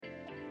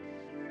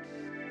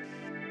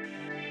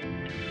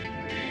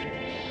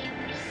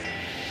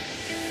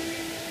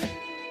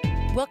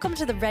Welcome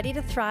to the Ready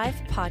to Thrive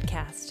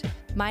podcast.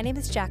 My name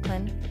is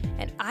Jacqueline,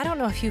 and I don't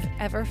know if you've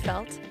ever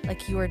felt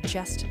like you are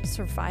just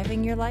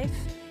surviving your life.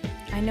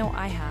 I know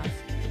I have,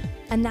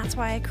 and that's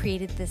why I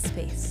created this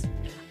space.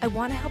 I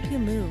want to help you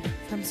move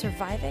from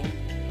surviving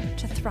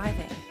to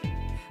thriving.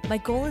 My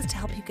goal is to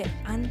help you get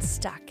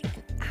unstuck and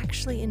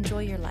actually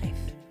enjoy your life.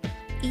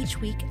 Each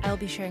week, I'll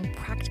be sharing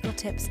practical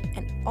tips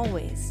and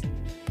always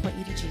point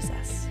you to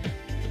Jesus.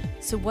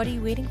 So what are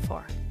you waiting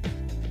for?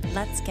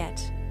 Let's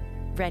get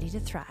ready to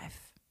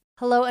thrive.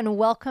 Hello and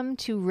welcome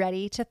to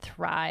Ready to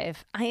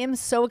Thrive. I am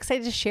so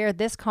excited to share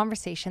this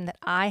conversation that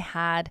I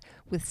had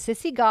with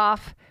Sissy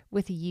Goff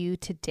with you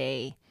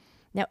today.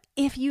 Now,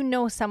 if you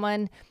know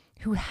someone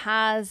who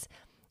has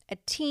a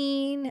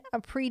teen,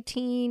 a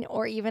preteen,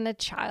 or even a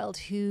child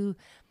who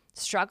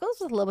struggles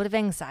with a little bit of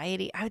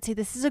anxiety, I would say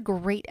this is a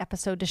great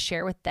episode to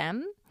share with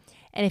them.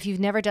 And if you've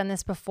never done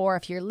this before,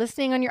 if you're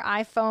listening on your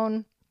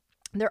iPhone,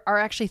 there are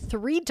actually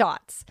 3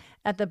 dots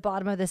at the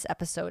bottom of this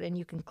episode, and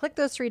you can click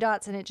those 3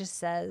 dots and it just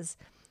says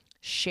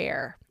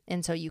share.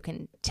 And so you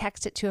can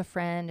text it to a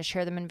friend to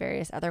share them in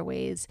various other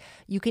ways.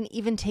 You can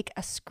even take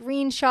a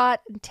screenshot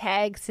and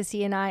tag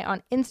Sissy and I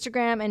on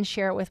Instagram and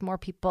share it with more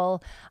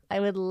people. I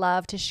would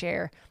love to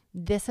share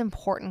this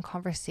important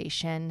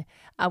conversation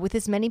with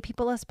as many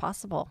people as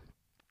possible.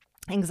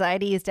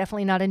 Anxiety is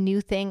definitely not a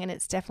new thing, and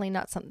it's definitely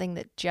not something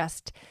that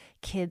just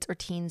kids or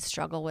teens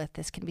struggle with.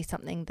 This can be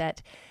something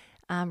that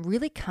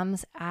really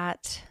comes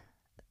at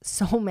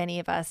so many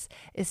of us,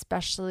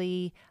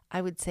 especially,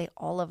 I would say,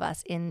 all of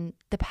us in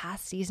the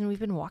past season we've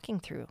been walking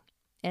through.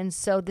 And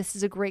so this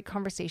is a great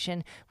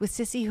conversation with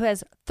Sissy, who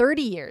has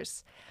 30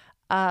 years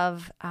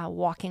of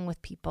walking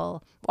with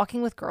people,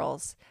 walking with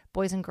girls,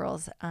 boys and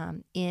girls,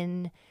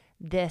 in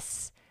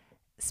this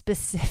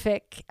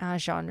specific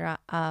genre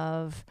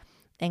of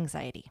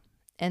anxiety.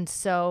 And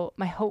so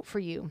my hope for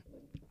you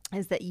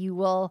is that you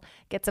will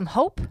get some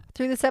hope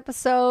through this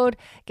episode,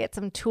 get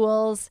some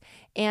tools.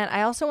 And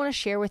I also want to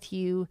share with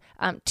you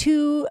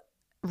 2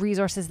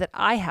 resources that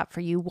I have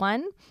for you.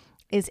 One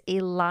is a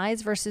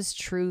Lies versus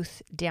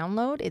Truth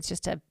download. It's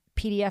just a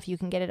PDF. You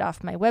can get it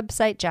off my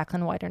website,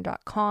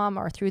 jacquelinewidener.com,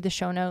 or through the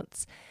show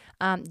notes.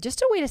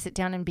 Just a way to sit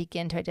down and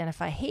begin to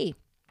identify, hey,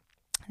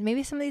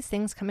 maybe some of these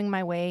things coming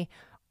my way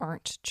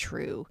aren't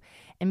true.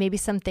 And maybe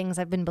some things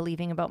I've been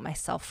believing about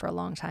myself for a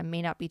long time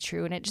may not be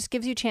true. And it just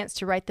gives you a chance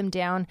to write them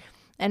down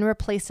and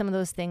replace some of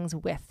those things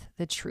with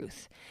the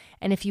truth.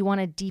 And if you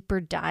want a deeper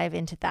dive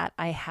into that,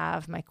 I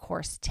have my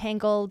course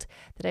Tangled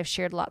that I've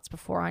shared lots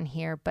before on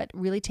here, but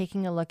really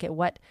taking a look at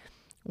what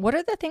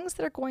are the things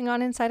that are going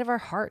on inside of our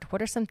heart?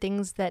 What are some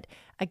things that,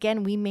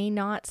 again, we may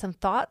not, some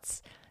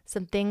thoughts,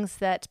 some things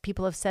that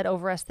people have said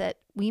over us that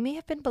we may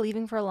have been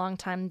believing for a long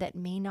time that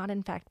may not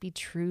in fact be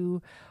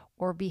true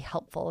or be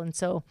helpful. And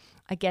so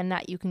again,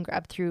 that you can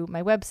grab through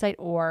my website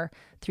or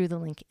through the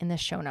link in the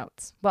show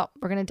notes. Well,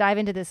 we're going to dive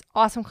into this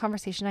awesome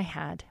conversation I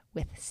had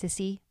with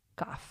Sissy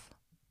Goff.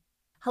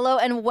 Hello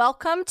and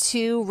welcome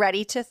to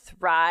Ready to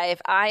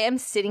Thrive. I am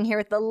sitting here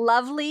with the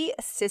lovely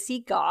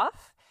Sissy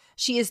Goff.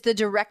 She is the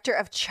Director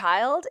of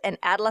Child and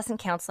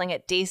Adolescent Counseling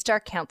at Daystar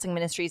Counseling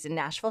Ministries in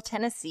Nashville,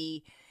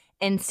 Tennessee.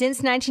 And since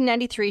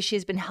 1993, she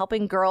has been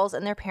helping girls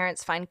and their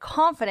parents find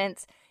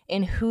confidence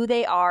in who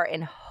they are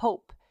and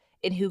hope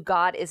in who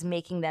God is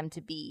making them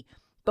to be,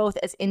 both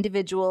as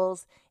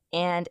individuals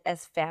and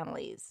as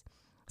families.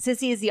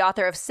 Sissy is the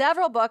author of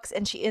several books,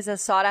 and she is a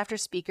sought-after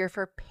speaker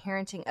for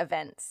parenting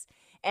events.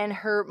 And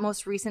her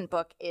most recent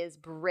book is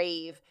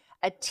Brave,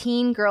 a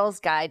teen girl's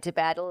guide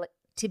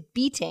to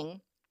beating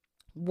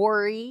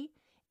worry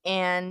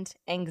and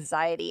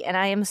anxiety. And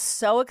I am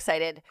so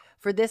excited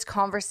for this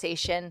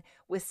conversation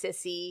with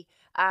Sissy.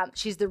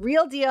 She's the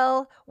real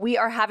deal. We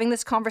are having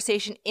this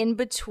conversation in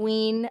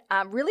between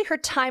really her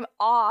time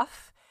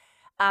off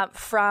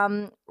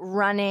from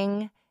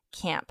running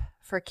camp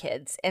for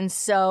kids. And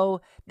so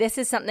this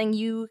is something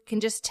you can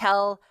just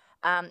tell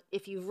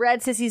if you've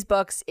read Sissy's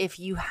books, if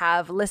you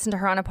have listened to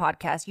her on a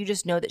podcast, you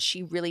just know that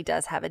she really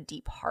does have a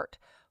deep heart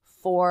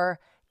for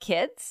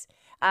kids,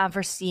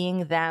 for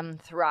seeing them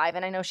thrive.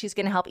 And I know she's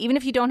going to help, even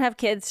if you don't have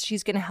kids,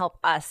 she's going to help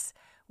us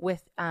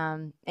with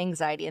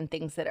anxiety and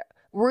things that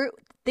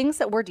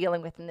we're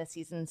dealing with in this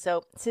season.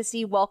 So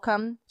Sissy,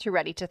 welcome to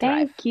Ready to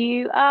Thrive. Thank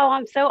you. Oh,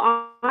 I'm so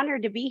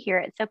honored to be here.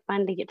 It's so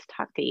fun to get to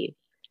talk to you.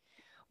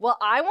 Well,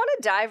 I want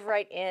to dive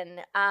right in.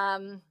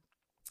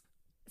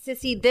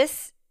 Sissy,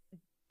 this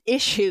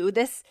issue,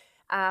 this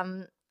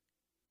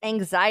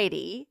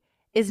anxiety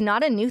is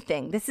not a new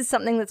thing. This is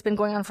something that's been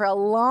going on for a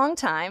long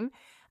time,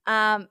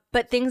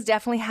 but things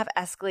definitely have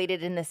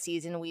escalated in the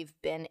season we've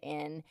been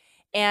in.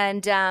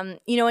 And, and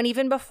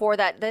even before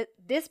that,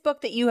 this book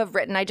that you have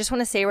written, I just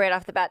want to say right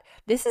off the bat,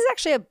 this is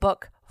actually a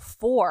book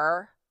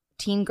for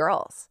teen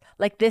girls.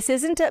 Like this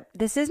isn't a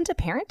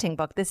parenting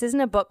book. This isn't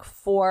a book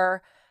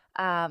for,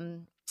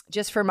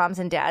 just for moms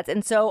and dads.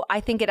 And so I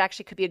think it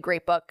actually could be a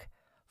great book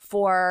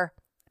for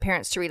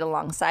parents to read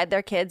alongside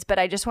their kids. But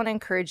I just want to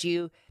encourage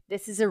you,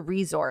 this is a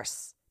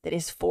resource that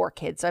is for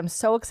kids. So I'm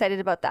so excited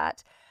about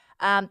that.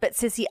 But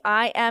Sissy,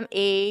 I am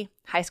a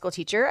high school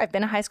teacher. I've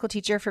been a high school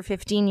teacher for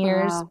 15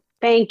 years. Wow.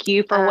 Thank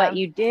you for what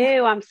you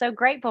do. I'm so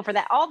grateful for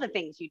that. All the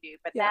things you do,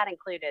 but that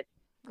included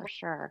for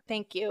sure.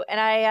 Thank you. And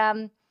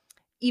I,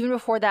 even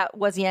before that,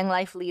 was a young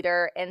life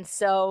leader. And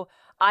so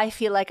I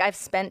feel like I've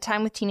spent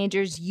time with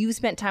teenagers. You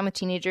spent time with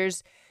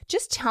teenagers.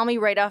 Just tell me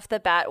right off the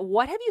bat,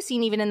 what have you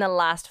seen even in the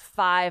last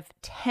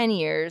 5-10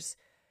 years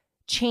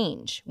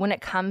change when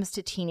it comes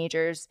to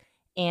teenagers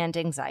and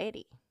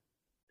anxiety?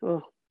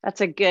 Oh,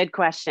 that's a good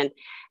question.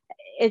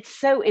 It's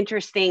so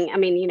interesting. I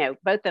mean,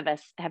 both of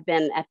us have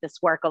been at this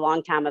work a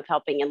long time of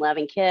helping and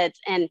loving kids.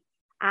 And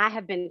I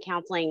have been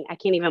counseling. I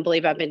can't even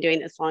believe I've been doing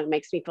this long. It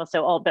makes me feel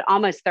so old, but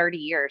almost 30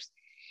 years.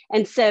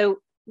 And so,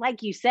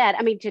 like you said,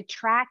 I mean, to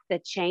track the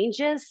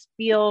changes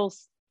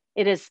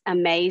it is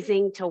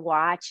amazing to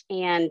watch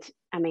and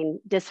I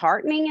mean,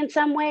 disheartening in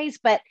some ways,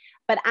 but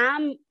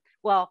I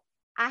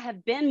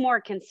have been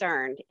more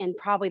concerned in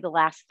probably the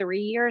last 3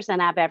 years than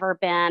I've ever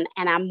been.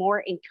 And I'm more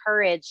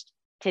encouraged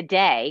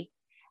today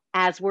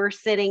as we're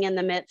sitting in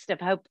the midst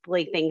of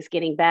hopefully things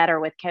getting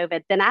better with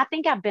COVID than I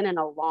think I've been in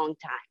a long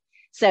time.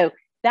 So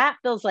that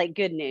feels like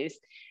good news.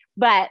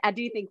 But I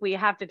do think we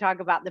have to talk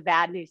about the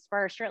bad news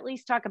first, or at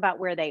least talk about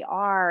where they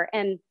are.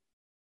 And,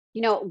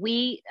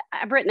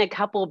 I've written a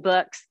couple of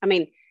books, I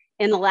mean,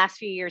 in the last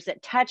few years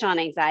that touch on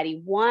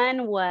anxiety.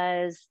 One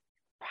was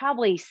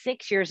probably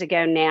 6 years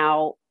ago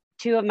now.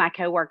 Two of my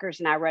coworkers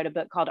and I wrote a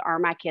book called Are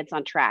My Kids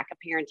on Track, a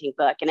parenting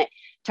book. And it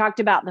talked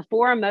about the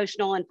 4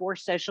 emotional and 4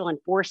 social and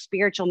 4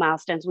 spiritual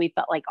milestones we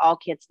felt like all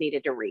kids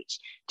needed to reach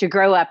to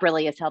grow up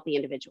really as healthy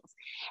individuals.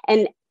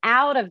 And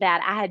out of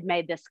that, I had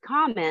made this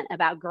comment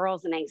about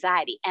girls and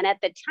anxiety. And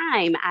at the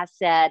time I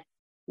said,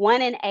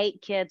 1 in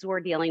 8 kids were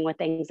dealing with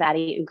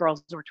anxiety and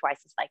girls were twice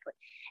as likely.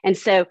 And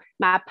so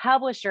my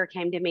publisher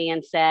came to me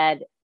and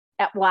said,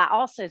 I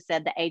also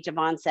said the age of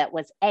onset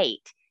was 8.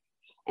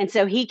 And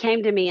so he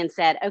came to me and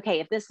said, okay,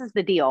 if this is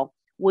the deal,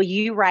 will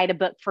you write a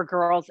book for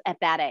girls at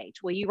that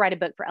age? Will you write a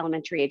book for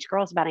elementary age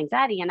girls about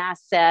anxiety? And I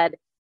said,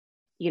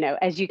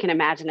 as you can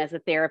imagine, as a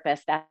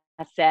therapist, I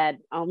said,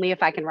 only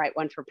if I can write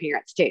one for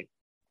parents too.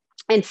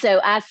 And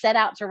so I set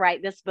out to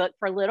write this book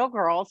for little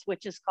girls,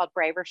 which is called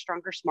Braver,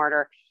 Stronger,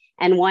 Smarter,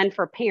 and one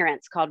for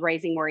parents called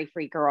Raising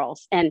Worry-Free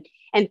Girls and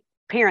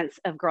parents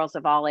of girls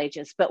of all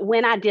ages. But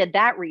when I did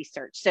that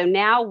research, so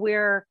now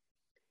we're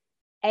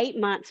 8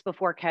 months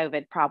before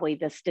COVID, probably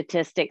the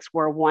statistics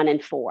were 1 in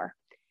 4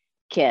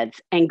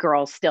 kids and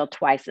girls still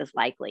twice as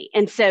likely.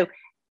 And so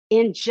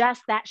in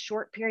just that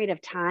short period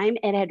of time,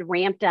 it had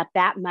ramped up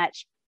that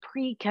much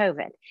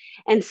pre-COVID.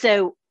 And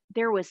so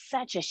there was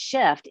such a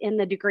shift in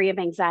the degree of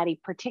anxiety,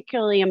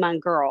 particularly among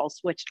girls,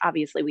 which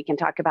obviously we can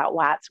talk about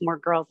why it's more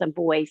girls than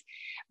boys.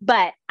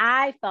 But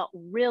I felt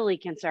really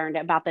concerned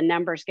about the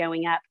numbers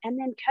going up. And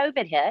then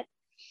COVID hit.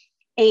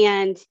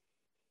 And,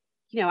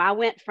 I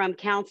went from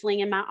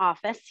counseling in my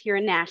office here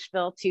in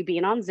Nashville to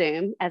being on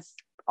Zoom, as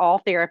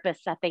all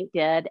therapists, I think,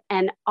 did.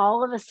 And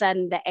all of a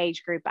sudden, the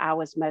age group I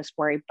was most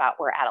worried about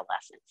were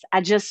adolescents.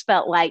 I just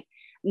felt like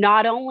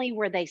not only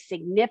were they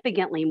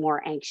significantly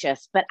more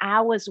anxious, but I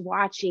was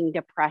watching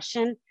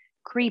depression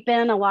creep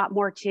in a lot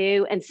more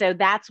too. And so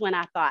that's when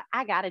I thought,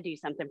 I got to do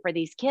something for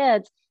these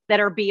kids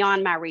that are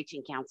beyond my reach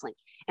in counseling.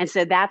 And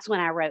so that's when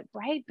I wrote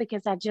Brave,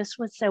 because I just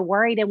was so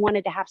worried and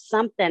wanted to have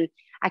something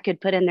I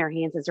could put in their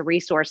hands as a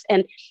resource.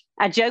 And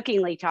I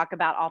jokingly talk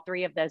about all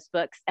 3 of those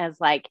books as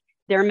like,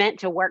 they're meant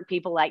to work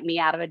people like me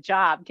out of a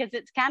job, because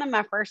it's kind of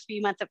my first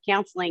few months of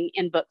counseling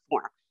in book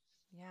form.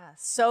 Yeah,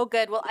 so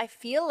good. Well, I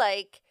feel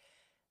like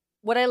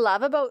what I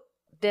love about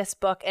this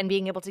book and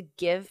being able to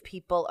give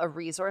people a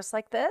resource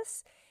like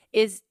this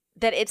is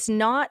that it's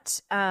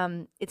not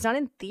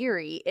in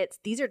theory.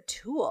 These are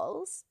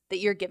tools that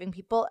you're giving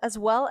people, as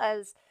well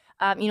as,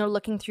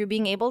 looking through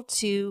being able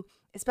to,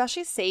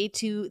 especially say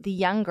to the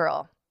young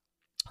girl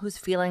who's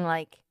feeling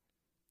like,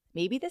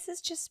 maybe this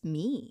is just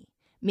me.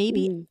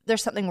 Maybe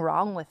there's something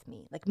wrong with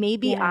me. Like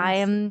maybe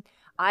Yes.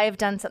 I have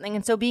done something.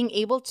 And so being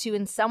able to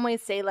in some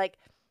ways say like,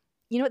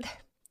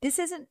 this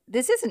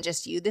isn't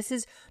just you. This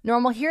is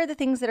normal. Here are the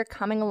things that are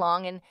coming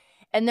along.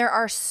 And there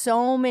are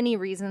so many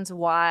reasons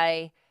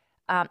why,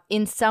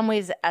 in some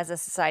ways as a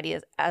society,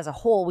 as a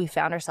whole, we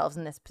found ourselves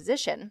in this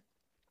position.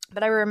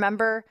 But I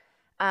remember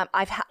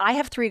I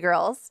have 3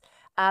 girls.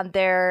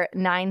 They're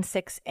 9,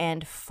 6,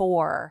 and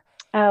 4.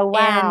 Oh,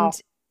 wow.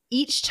 And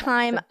each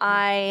time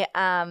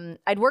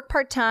I'd work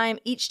part-time,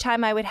 each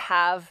time I would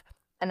have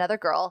another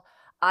girl,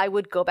 I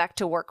would go back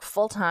to work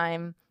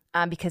full-time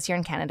because here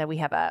in Canada, we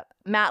have a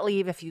mat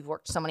leave if you've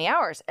worked so many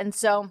hours. And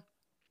so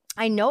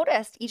I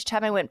noticed each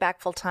time I went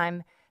back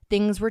full-time,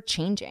 things were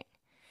changing.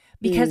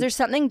 Because there's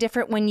something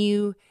different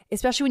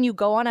especially when you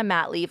go on a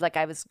mat leave. Like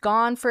I was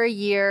gone for a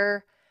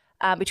year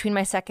between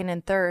my second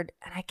and third,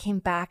 and I came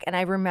back and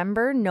I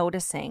remember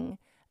noticing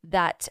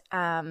that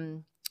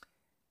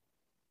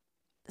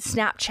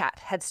Snapchat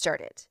had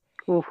started.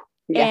 Ooh,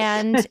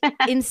 yes. And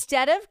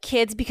instead of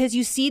kids, because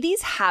you see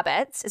these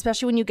habits,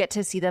 especially when you get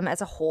to see them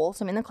as a whole,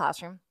 so I'm in the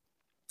classroom,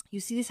 you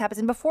see these habits.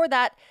 And before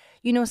that,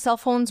 cell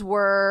phones they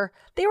were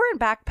in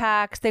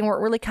backpacks. They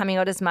weren't really coming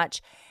out as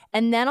much.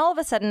 And then all of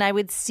a sudden I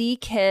would see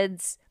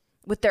kids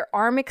with their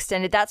arm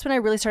extended. That's when I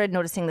really started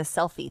noticing the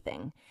selfie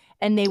thing.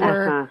 And they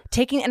were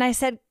taking, and I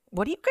said,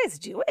 what are you guys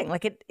doing?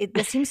 Like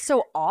this seems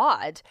so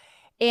odd.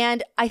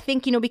 And I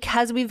think,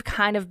 because we've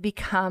kind of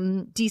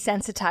become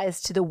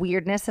desensitized to the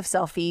weirdness of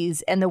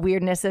selfies and the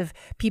weirdness of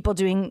people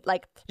doing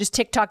like just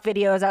TikTok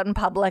videos out in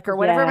public or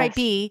whatever it might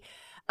be,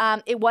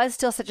 it was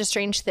still such a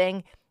strange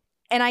thing.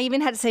 And I even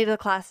had to say to the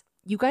class,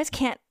 you guys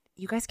can't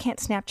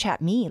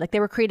Snapchat me. Like they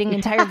were creating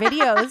entire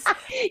videos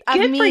of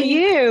Good me for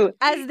you.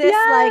 as this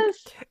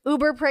like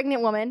uber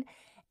pregnant woman.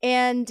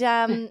 And,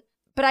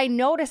 but I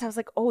noticed, I was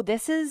like, oh,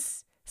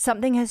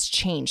 something has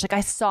changed. Like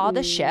I saw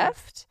the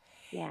shift.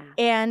 Yeah.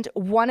 And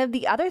one of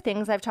the other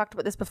things, I've talked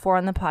about this before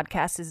on the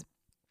podcast, is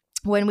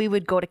when we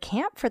would go to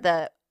camp for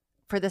the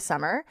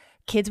summer,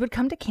 kids would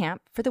come to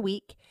camp for the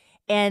week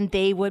and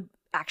they would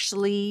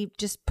actually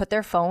just put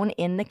their phone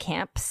in the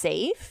camp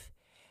safe.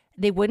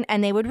 They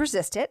would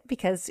resist it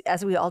because,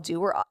 as we all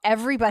do,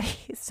 everybody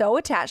is so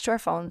attached to our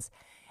phones.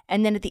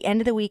 And then at the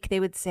end of the week, they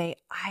would say,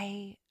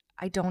 I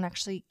don't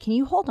actually, can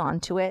you hold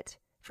on to it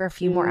for a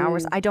few more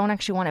hours? I don't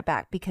actually want it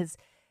back, because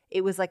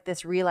it was like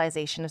this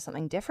realization of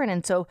something different.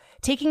 And so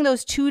taking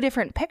those two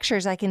different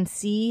pictures, I can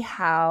see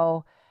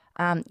how,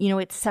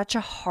 it's such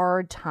a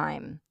hard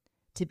time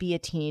to be a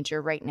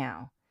teenager right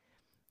now.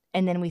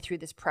 And then we threw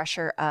this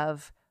pressure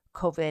of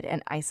COVID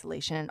and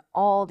isolation and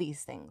all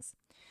these things.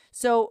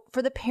 So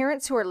for the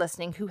parents who are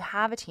listening, who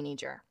have a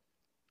teenager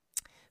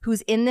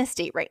who's in this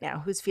state right now,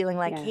 who's feeling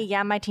like,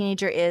 hey, my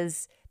teenager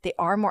they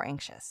are more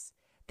anxious.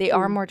 They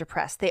are more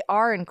depressed. They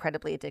are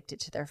incredibly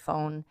addicted to their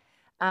phone.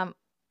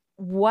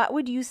 What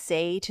would you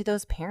say to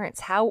those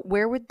parents?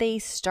 Where would they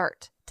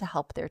start to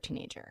help their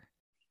teenager?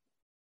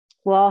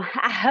 Well,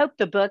 I hope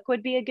the book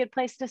would be a good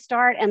place to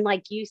start. And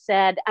like you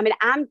said, I mean,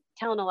 I'm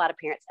telling a lot of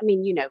parents,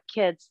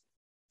 kids,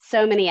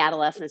 so many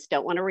adolescents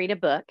don't want to read a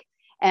book.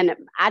 And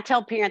I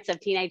tell parents of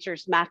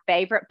teenagers, my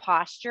favorite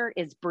posture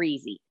is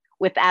breezy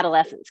with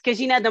adolescents. Because,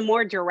 the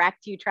more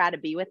direct you try to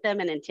be with them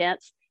and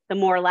intense, the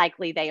more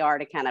likely they are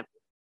to kind of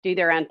do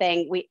their own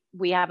thing.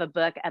 We have a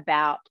book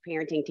about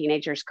parenting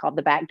teenagers called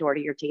The Back Door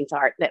to Your Teen's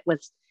Heart. That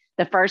was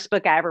the first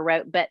book I ever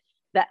wrote. But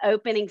the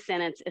opening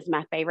sentence is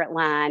my favorite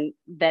line.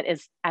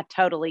 I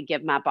totally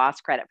give my boss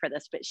credit for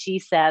this, but she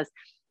says,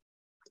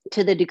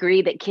 to the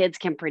degree that kids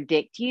can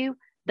predict you,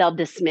 they'll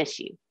dismiss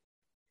you.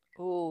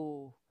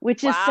 Ooh.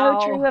 Which is so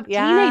true of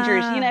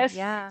teenagers,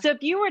 Yeah. So if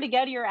you were to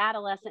go to your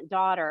adolescent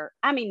daughter,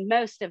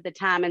 most of the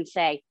time, and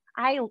say,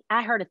 I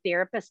heard a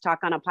therapist talk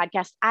on a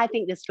podcast, I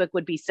think this book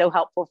would be so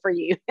helpful for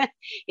you.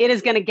 It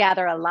is going to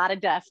gather a lot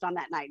of dust on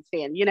that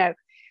nightstand,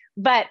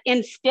 But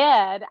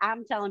instead,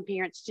 I'm telling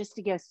parents just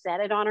to go set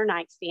it on her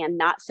nightstand,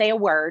 not say a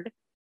word.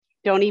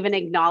 Don't even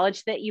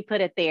acknowledge that you put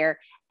it there.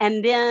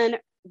 And then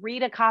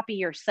read a copy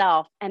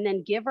yourself, and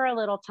then give her a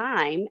little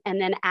time. And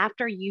then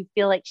after you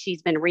feel like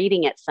she's been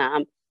reading it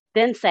some,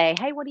 then say,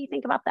 hey, what do you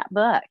think about that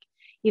book?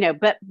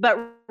 But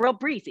real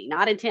breezy,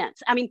 not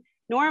intense.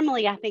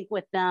 Normally I think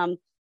with them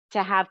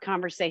to have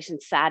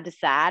conversations side to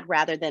side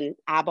rather than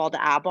eyeball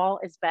to eyeball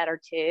is better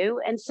too.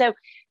 And so,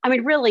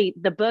 really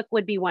the book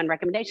would be one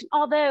recommendation,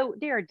 although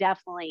there are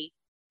definitely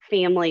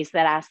families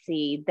that I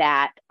see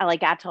that,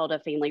 like I told a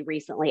family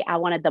recently, I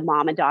wanted the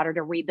mom and daughter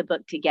to read the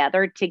book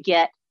together, to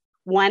get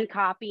one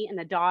copy and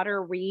the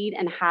daughter read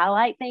and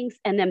highlight things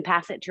and then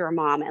pass it to her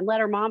mom and let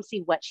her mom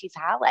see what she's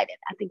highlighted.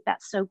 I think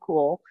that's so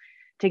cool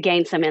to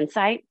gain some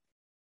insight.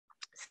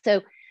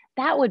 So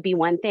that would be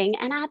one thing.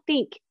 And I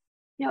think,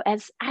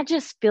 as I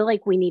just feel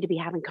like we need to be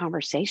having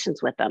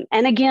conversations with them.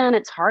 And again,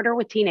 it's harder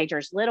with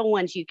teenagers. Little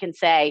ones, you can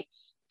say,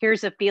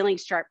 here's a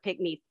feelings chart. Pick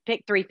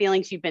 3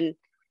 feelings you've been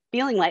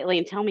feeling lately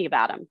and tell me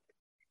about them.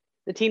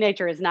 The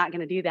teenager is not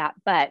going to do that.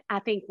 But I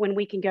think when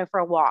we can go for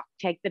a walk,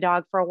 take the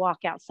dog for a walk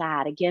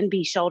outside, again,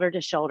 be shoulder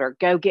to shoulder,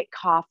 go get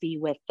coffee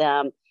with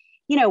them,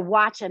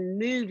 watch a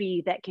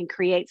movie that can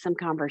create some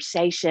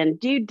conversation,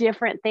 do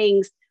different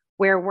things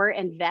where we're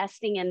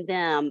investing in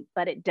them,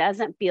 but it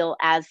doesn't feel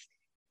as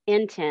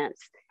intense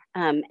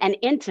and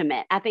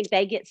intimate. I think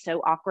they get so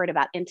awkward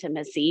about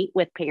intimacy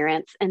with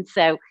parents. And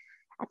so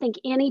I think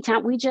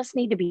anytime we just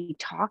need to be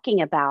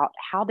talking about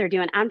how they're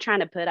doing. I'm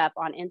trying to put up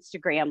on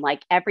Instagram,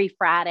 like every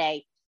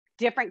Friday,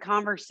 different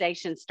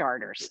conversation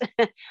starters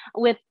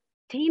with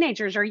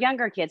teenagers or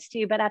younger kids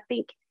too. But I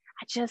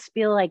just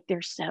feel like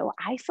they're so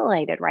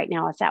isolated right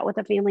now. I sat with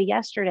a family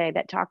yesterday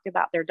that talked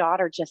about their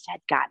daughter just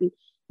had gotten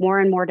more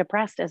and more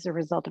depressed as a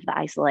result of the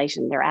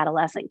isolation. They're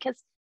adolescent,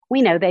 because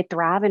we know they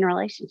thrive in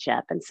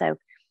relationship. And so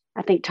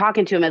I think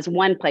talking to them is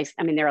one place.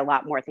 There are a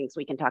lot more things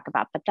we can talk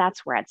about, but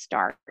that's where I'd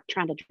start,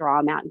 trying to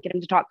draw them out and get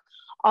them to talk.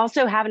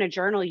 Also, having a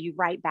journal you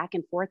write back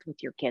and forth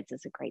with your kids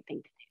is a great thing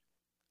to do.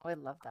 Oh, I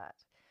love that.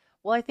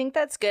 Well, I think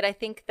that's good. I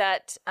think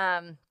that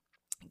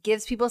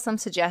gives people some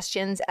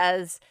suggestions,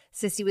 as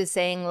Sissy was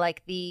saying,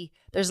 like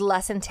there's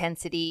less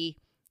intensity,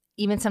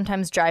 even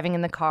sometimes driving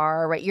in the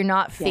car, right? You're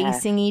not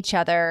facing each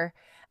other.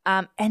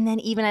 And then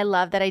even I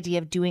love that idea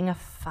of doing a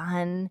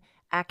fun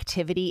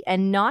activity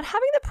and not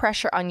having the the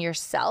pressure on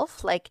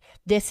yourself. Like,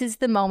 this is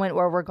the moment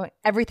where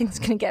everything's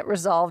going to get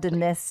resolved in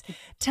this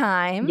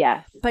time.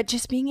 Yes. But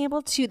just being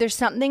able to, there's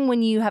something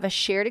when you have a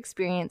shared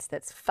experience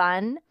that's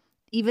fun,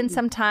 even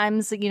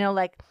sometimes,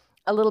 like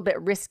a little bit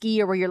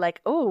risky, or where you're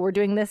like, oh, we're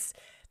doing this,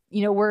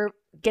 we're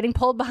getting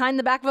pulled behind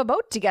the back of a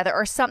boat together,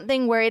 or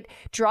something where it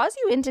draws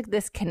you into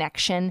this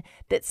connection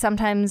that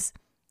sometimes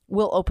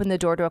will open the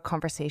door to a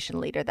conversation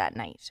later that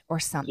night or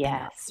something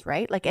else,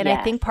 right? Like, and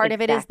I think part of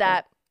it is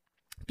that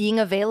being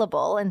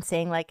available and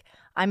saying, like,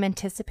 I'm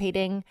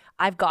anticipating,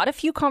 I've got a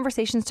few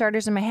conversation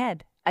starters in my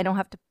head. I don't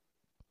have to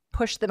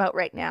push them out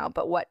right now,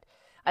 but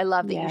I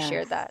love that you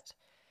shared that.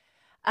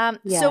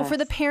 So for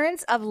the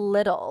parents of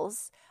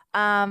littles,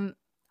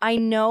 I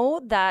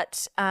know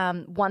that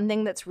one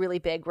thing that's really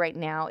big right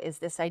now is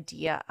this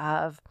idea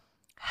of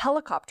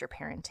helicopter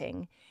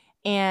parenting.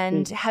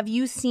 And have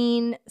you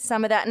seen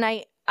some of that?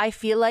 And I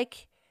feel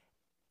like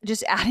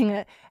just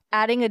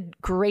adding a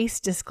grace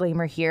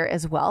disclaimer here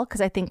as well,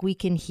 because I think we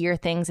can hear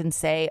things and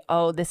say,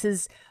 oh, this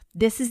is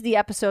the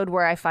episode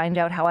where I find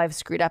out how I've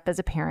screwed up as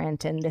a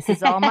parent and this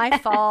is all my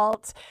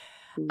fault.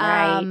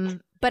 Right.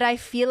 But I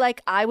feel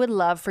like I would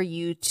love for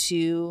you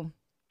to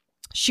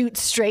shoot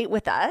straight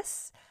with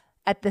us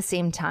at the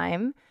same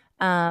time,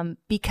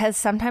 because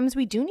sometimes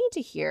we do need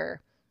to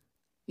hear,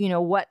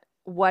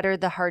 what are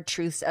the hard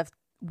truths of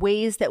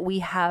ways that we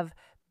have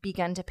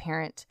begun to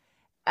parent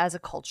as a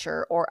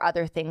culture, or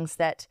other things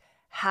that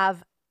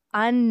have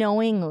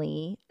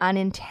unknowingly,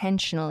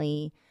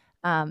 unintentionally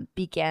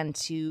began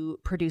to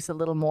produce a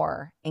little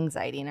more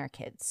anxiety in our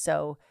kids.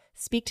 So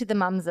speak to the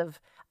moms of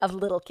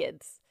little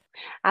kids.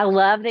 I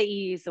love that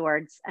you use the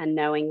words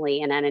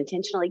unknowingly and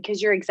unintentionally,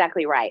 because you're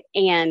exactly right.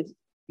 And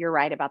you're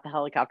right about the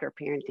helicopter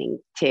parenting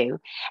too.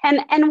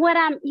 And what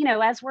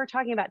as we're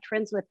talking about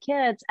trends with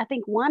kids, I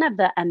think one of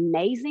the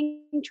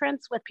amazing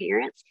trends with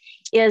parents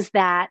is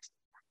that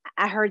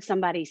I heard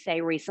somebody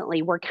say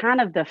recently, we're kind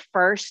of the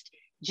first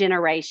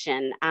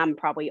generation. I'm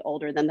probably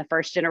older than the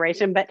first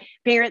generation, but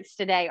parents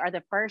today are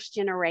the first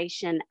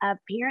generation of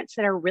parents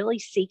that are really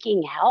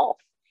seeking help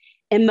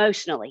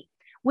emotionally,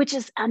 which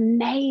is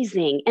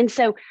amazing. And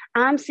so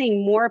I'm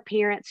seeing more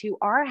parents who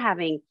are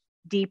having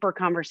deeper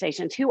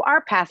conversations, who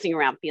are passing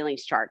around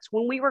feelings charts.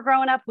 When we were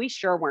growing up, we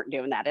sure weren't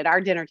doing that at our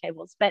dinner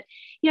tables. But,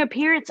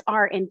 parents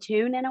are in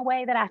tune in a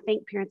way that I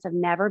think parents have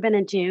never been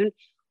in tune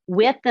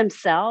with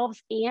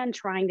themselves and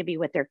trying to be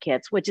with their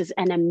kids, which is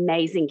an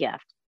amazing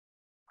gift.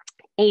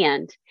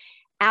 And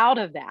out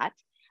of that,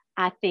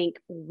 I think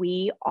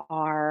we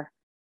are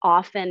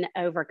often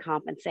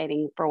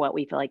overcompensating for what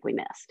we feel like we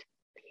missed.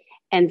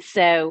 And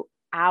so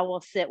I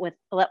will sit with,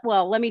 let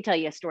me tell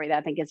you a story that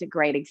I think is a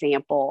great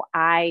example.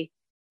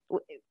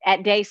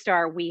 At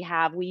Daystar, we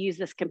use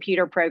this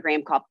computer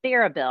program called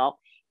Therabill,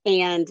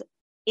 and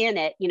in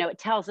it, it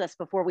tells us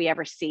before we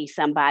ever see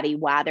somebody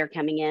why they're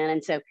coming in.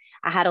 And so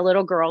I had a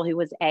little girl who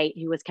was 8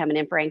 who was coming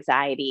in for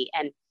anxiety,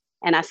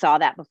 and I saw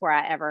that before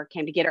I ever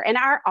came to get her. And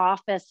our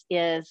office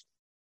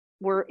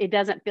it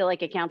doesn't feel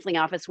like a counseling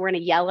office. We're in a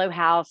yellow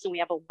house, and we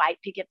have a white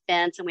picket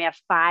fence, and we have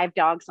 5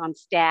 dogs on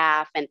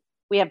staff, and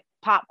we have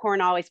popcorn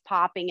always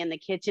popping in the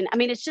kitchen. I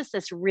mean, it's just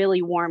this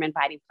really warm,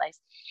 inviting place.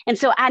 And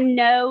so I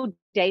know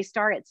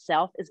Daystar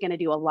itself is going to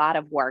do a lot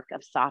of work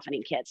of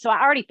softening kids. So I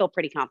already feel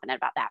pretty confident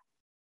about that.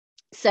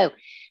 So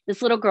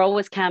this little girl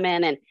was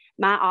coming, and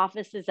my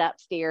office is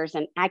upstairs,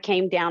 and I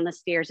came down the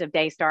stairs of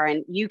Daystar,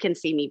 and you can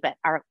see me, but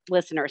our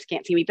listeners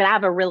can't see me, but I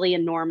have a really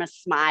enormous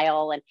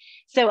smile. And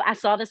so I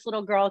saw this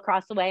little girl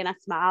across the way, and I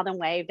smiled and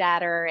waved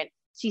at her, and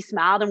she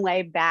smiled and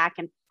waved back.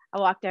 And I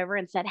walked over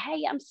and said,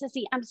 "Hey, I'm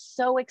Sissy. I'm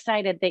so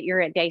excited that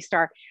you're at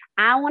Daystar.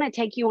 I want to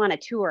take you on a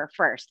tour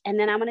first, and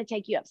then I'm going to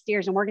take you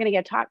upstairs, and we're going to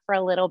go talk for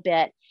a little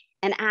bit.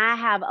 And I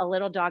have a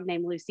little dog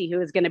named Lucy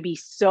who is going to be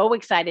so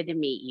excited to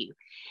meet you."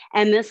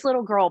 And this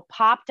little girl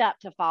popped up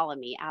to follow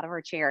me out of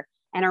her chair,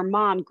 and her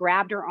mom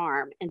grabbed her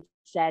arm and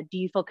said, "Do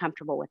you feel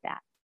comfortable with that?"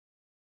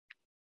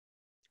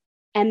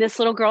 And this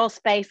little girl's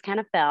face kind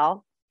of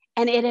fell,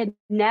 and it had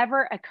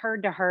never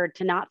occurred to her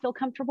to not feel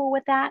comfortable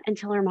with that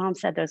until her mom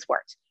said those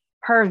words.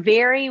 Her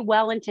very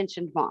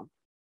well-intentioned mom.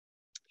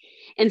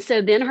 And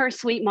so then her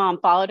sweet mom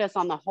followed us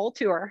on the whole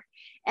tour.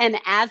 And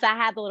as I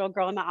had the little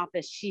girl in my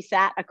office, she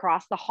sat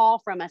across the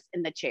hall from us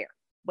in the chair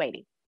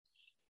waiting.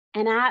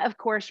 And I, of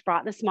course,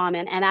 brought this mom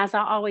in. And as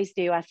I always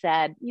do, I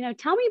said,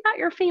 tell me about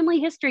your family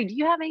history. Do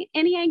you have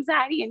any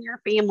anxiety in your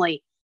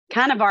family?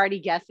 Kind of already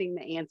guessing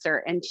the answer.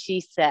 And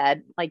she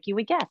said, like you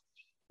would guess,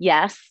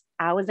 yes,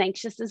 I was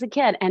anxious as a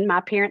kid, and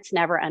my parents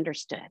never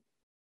understood.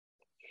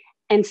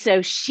 And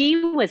so she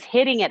was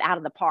hitting it out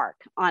of the park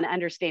on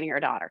understanding her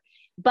daughter.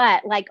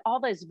 But like all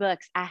those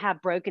books, I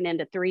have broken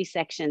into 3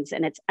 sections,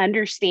 and it's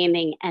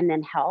understanding, and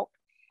then help,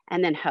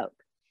 and then hope.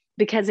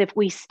 Because if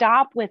we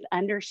stop with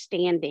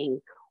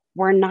understanding,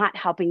 we're not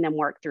helping them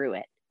work through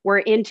it. We're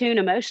in tune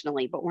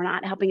emotionally, but we're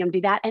not helping them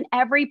do that. And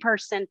every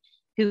person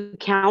who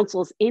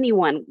counsels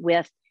anyone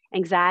with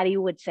anxiety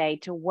would say,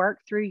 to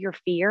work through your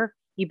fear,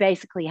 you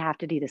basically have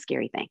to do the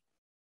scary thing.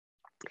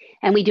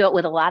 And we do it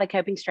with a lot of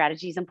coping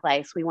strategies in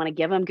place. We want to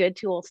give them good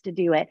tools to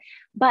do it,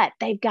 but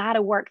they've got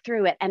to work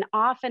through it. And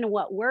often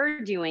what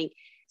we're doing,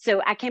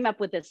 so I came up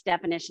with this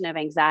definition of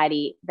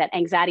anxiety, that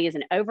anxiety is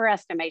an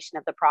overestimation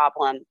of the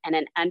problem and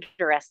an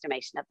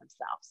underestimation of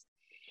themselves.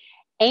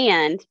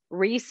 And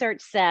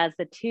research says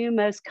the two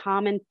most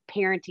common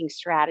parenting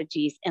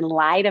strategies in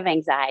light of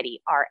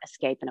anxiety are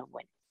escape and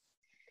avoidance.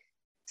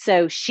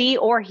 So she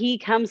or he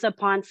comes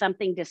upon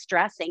something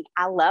distressing.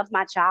 I love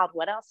my child.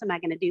 What else am I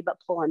going to do but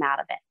pull him out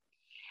of it?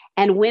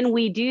 And when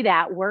we do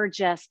that, we're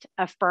just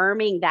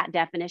affirming that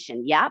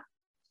definition. Yep,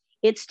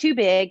 it's too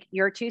big.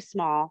 You're too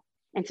small.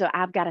 And so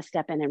I've got to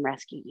step in and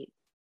rescue you.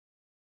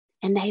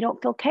 And they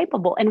don't feel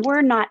capable. And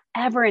we're not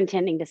ever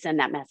intending to send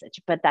that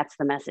message, but that's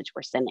the message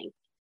we're sending.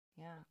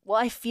 Yeah. Well,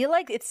 I feel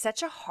like it's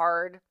such a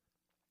hard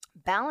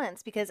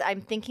balance because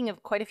I'm thinking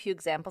of quite a few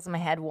examples in my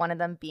head. One of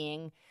them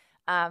being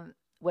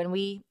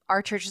when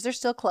our churches are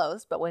still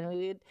closed, but when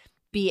we would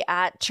be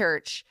at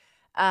church,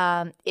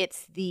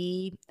 it's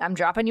I'm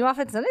dropping you off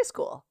at Sunday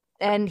school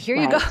and here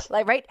you go.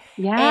 Like, right.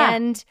 Yeah.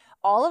 And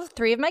all of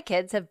three of my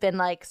kids have been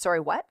like, sorry,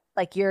 what?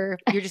 Like you're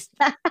just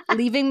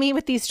leaving me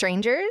with these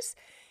strangers.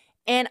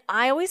 And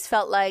I always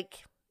felt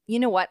like, you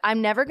know what?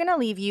 I'm never going to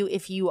leave you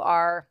if you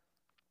are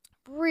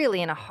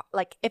really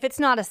if it's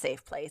not a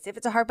safe place, if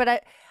it's a hard,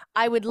 but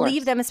I would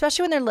leave them,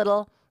 especially when they're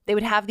little. They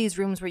would have these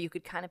rooms where you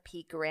could kind of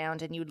peek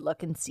around and you'd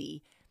look and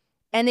see.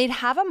 And they'd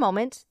have a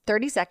moment,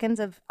 30 seconds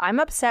of, I'm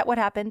upset, what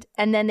happened?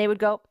 And then they would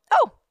go,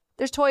 oh,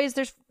 there's toys,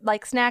 there's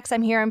like snacks,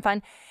 I'm here, I'm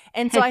fun.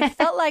 And so I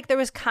felt like there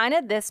was kind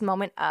of this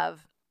moment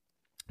of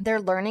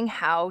they're learning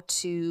how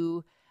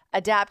to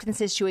adapt in the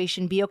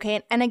situation, be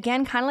okay. And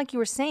again, kind of like you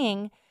were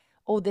saying,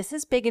 oh, this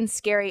is big and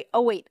scary.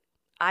 Oh, wait,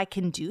 I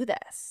can do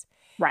this.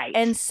 Right.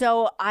 And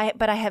so I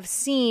have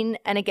seen,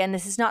 and again,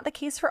 this is not the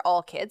case for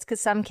all kids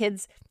because some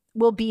kids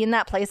will be in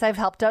that place I've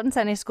helped out in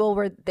Sunday school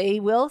where they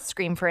will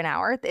scream for an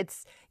hour.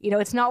 It's,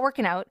 it's not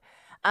working out.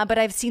 But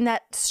I've seen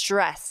that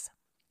stress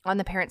on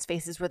the parents'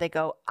 faces where they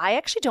go, I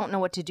actually don't know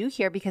what to do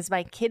here because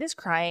my kid is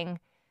crying.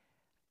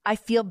 I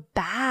feel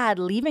bad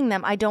leaving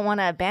them. I don't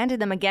want to abandon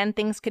them. Again,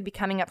 things could be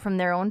coming up from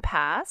their own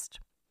past.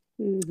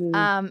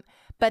 Mm-hmm.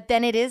 But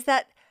then it is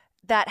that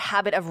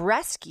habit of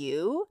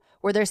rescue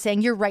where they're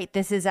saying, you're right,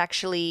 this is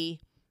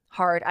actually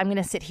hard. I'm going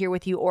to sit here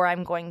with you or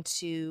I'm going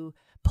to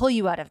pull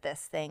you out of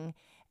this thing.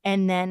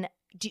 And then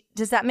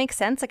does that make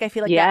sense? Like, I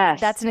feel like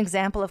that's an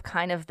example of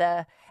kind of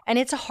and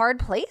it's a hard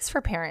place for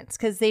parents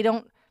because they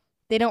don't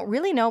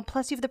really know.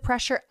 Plus you have the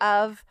pressure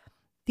of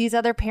these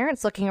other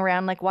parents looking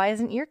around like, why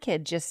isn't your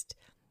kid just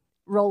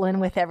rolling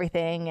with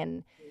everything?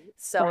 And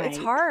so It's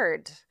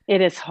hard.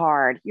 It is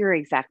hard. You're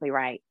exactly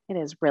right. It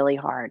is really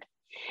hard.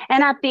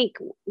 And I think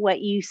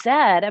what you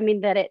said, I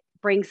mean, that it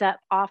brings up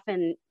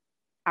often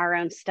our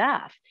own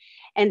stuff.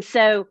 And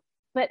so,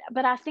 but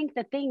I think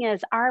the thing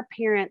is our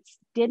parents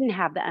didn't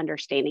have the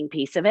understanding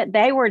piece of it.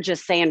 They were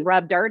just saying,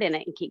 rub dirt in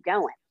it and keep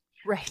going.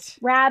 Right.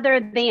 Rather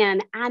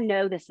than, I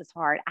know this is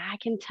hard. I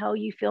can tell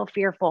you feel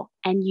fearful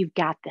and you've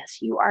got this.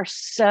 You are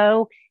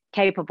so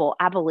capable.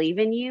 I believe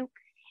in you.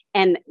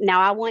 And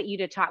now I want you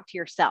to talk to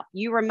yourself.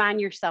 You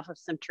remind yourself of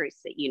some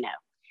truths that you know.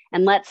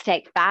 And let's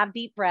take 5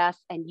 deep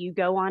breaths and you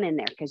go on in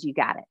there because you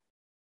got it.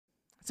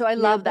 So I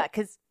love that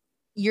because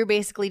you're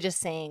basically just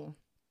saying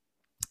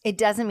it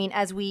doesn't mean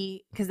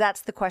because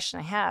that's the question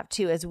I have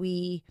too, as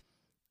we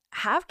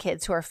have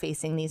kids who are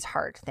facing these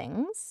hard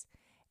things.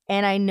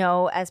 And I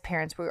know as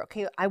parents, we're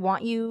okay. I don't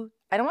want you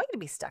to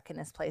be stuck in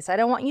this place. I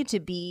don't want you to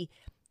be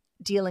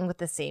dealing with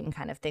the same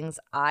kind of things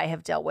I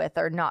have dealt with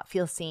or not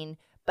feel seen.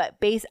 But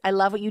I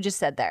love what you just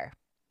said there.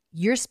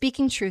 You're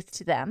speaking truth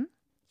to them.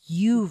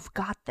 You've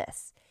got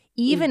this.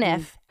 Even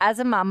if, as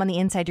a mom on the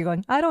inside, you're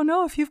going, I don't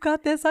know if you've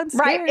got this. I'm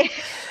scared. Right.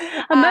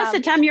 Most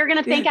of the time, you're going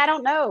to think, I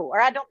don't know, or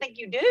I don't think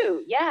you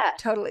do. Yeah.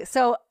 Totally.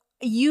 So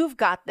you've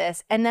got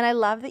this. And then I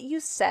love that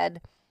you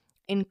said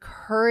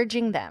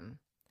encouraging them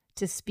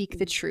to speak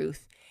the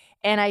truth.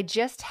 And I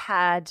just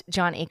had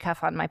Jon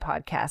Acuff on my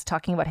podcast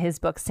talking about his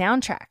book,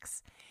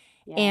 Soundtracks.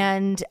 Yeah.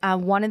 And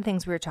one of the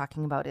things we were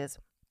talking about is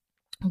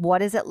what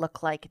does it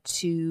look like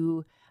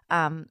to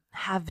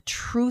have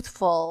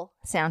truthful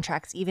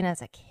soundtracks even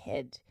as a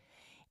kid?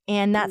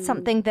 And that's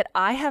something that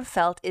I have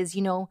felt is,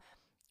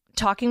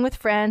 talking with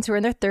friends who are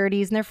in their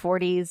 30s and their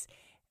 40s,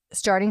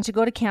 starting to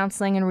go to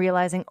counseling and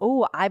realizing,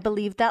 oh, I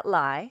believed that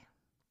lie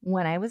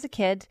when I was a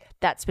kid.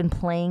 That's been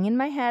playing in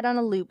my head on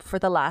a loop for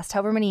the last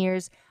however many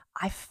years.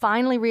 I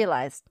finally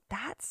realized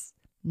that's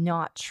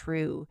not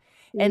true.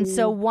 And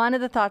so one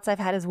of the thoughts I've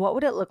had is what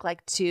would it look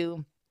like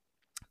to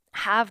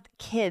have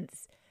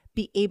kids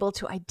be able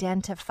to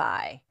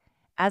identify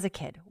as a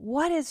kid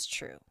what is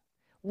true?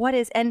 What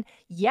is, and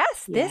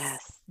yes,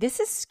 this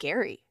is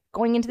scary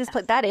going into this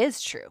place. That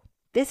is true.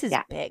 This is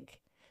big.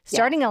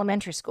 Starting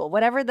elementary school,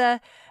 whatever the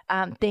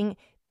thing,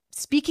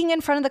 speaking in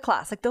front of the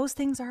class, like those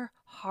things are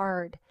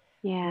hard.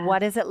 Yeah. What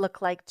does it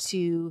look like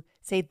to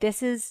say,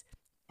 this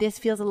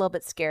feels a little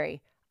bit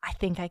scary. I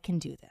think I can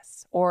do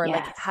this. Or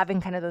like having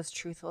kind of those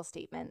truthful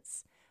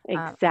statements.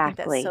 Exactly. I think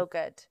that's so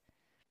good.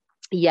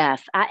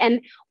 Yes.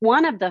 And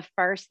one of the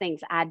first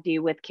things I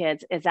do with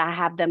kids is I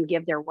have them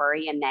give their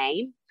worry a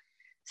name.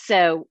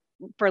 So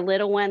for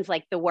little ones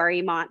like the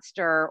worry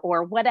monster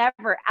or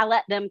whatever, I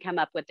let them come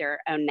up with their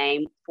own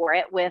name for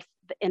it. With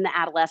in the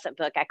adolescent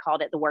book, I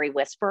called it the worry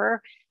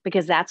whisperer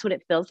because that's what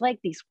it feels like.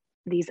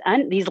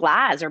 These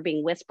lies are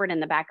being whispered in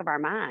the back of our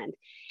mind.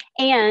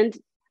 And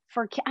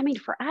for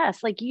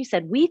us, like you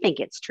said, we think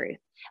it's truth,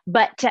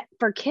 but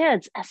for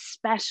kids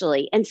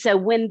especially. And so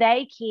when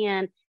they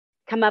can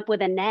come up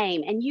with a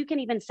name, and you can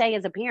even say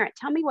as a parent,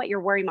 tell me what your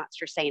worry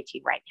monster is saying to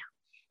you right now,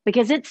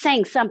 because it's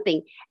saying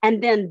something.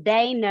 And then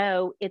they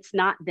know it's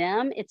not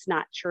them, it's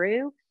not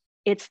true.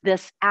 It's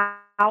this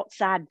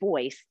outside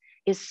voice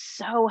is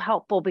so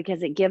helpful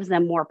because it gives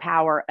them more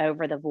power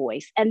over the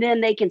voice. And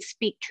then they can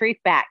speak truth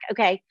back.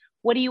 Okay,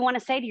 what do you want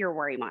to say to your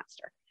worry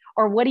monster?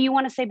 Or what do you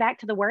want to say back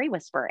to the worry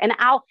whisperer? And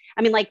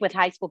like with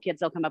high school kids,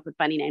 they'll come up with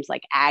funny names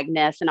like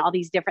Agnes and all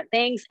these different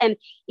things. And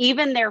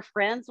even their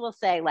friends will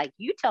say, like,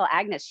 you tell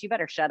Agnes, she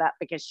better shut up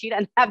because she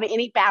doesn't have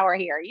any power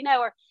here,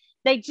 or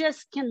they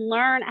just can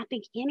learn. I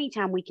think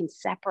anytime we can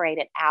separate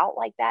it out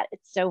like that,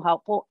 it's so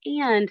helpful.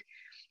 And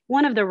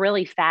one of the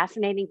really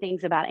fascinating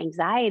things about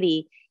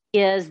anxiety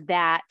is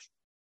that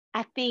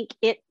I think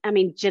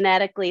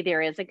genetically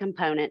there is a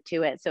component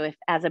to it. So if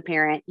as a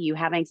parent you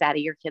have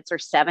anxiety, your kids are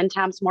 7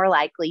 times more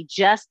likely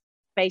just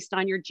based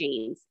on your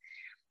genes.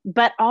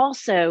 But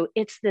also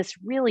it's this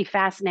really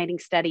fascinating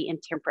study in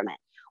temperament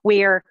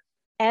where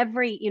I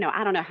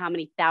don't know how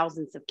many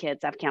thousands of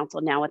kids I've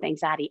counseled now with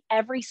anxiety.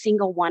 Every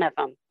single one of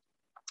them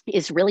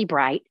is really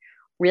bright,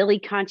 really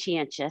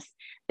conscientious.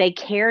 They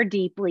care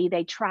deeply.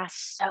 They try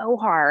so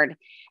hard,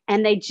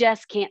 and they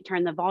just can't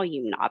turn the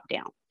volume knob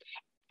down.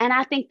 And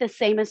I think the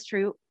same is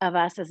true of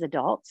us as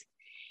adults.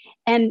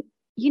 And,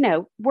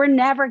 we're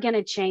never going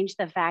to change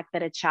the fact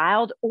that a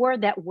child or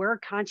that we're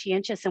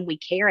conscientious and we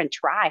care and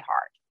try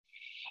hard.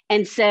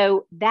 And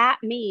so that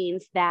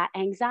means that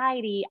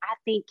anxiety, I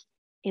think,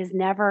 is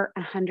never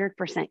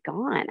 100%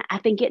 gone. I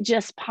think it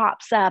just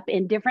pops up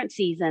in different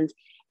seasons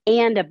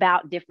and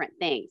about different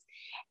things.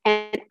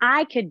 And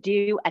I could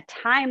do a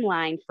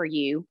timeline for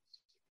you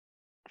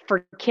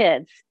for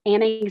kids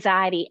and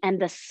anxiety and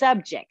the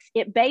subjects.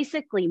 It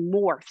basically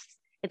morphs.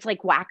 It's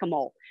like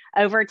whack-a-mole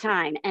over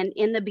time. And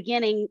in the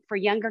beginning, for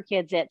younger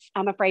kids, it's,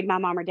 I'm afraid my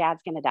mom or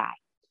dad's going to die.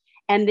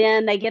 And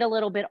then they get a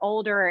little bit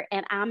older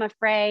and I'm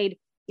afraid,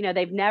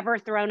 they've never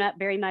thrown up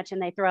very much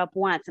and they throw up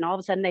once. And all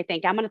of a sudden they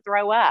think I'm going to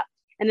throw up.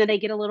 And then they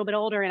get a little bit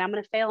older and I'm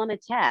going to fail on a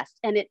test.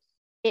 And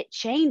it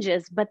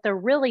changes. But the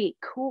really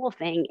cool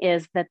thing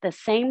is that the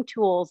same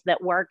tools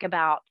that work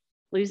about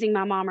losing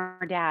my mom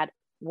or dad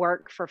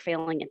work for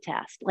failing a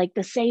test. Like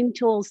the same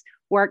tools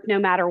work no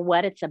matter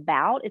what it's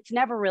about. It's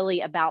never really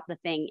about the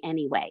thing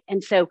anyway.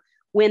 And so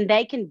when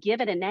they can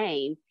give it a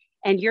name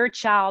and your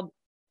child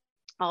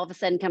all of a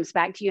sudden comes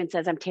back to you and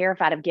says, I'm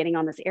terrified of getting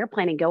on this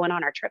airplane and going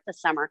on our trip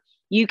this summer,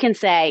 you can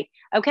say,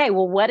 okay,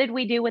 well, what did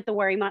we do with the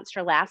worry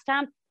monster last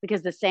time?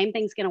 Because the same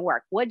thing's going to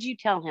work. What did you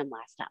tell him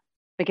last time?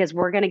 Because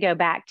we're going to go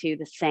back to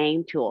the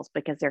same tools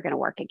because they're going to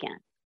work again.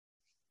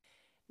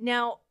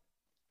 Now,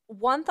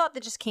 one thought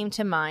that just came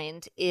to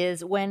mind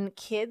is when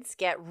kids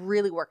get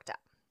really worked up.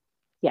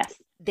 Yes.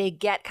 They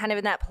get kind of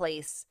in that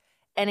place.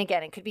 And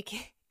again, it could be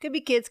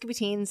kids, could be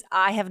teens.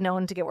 I have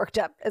known to get worked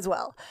up as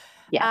well.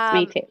 Yes,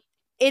 me too.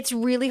 It's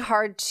really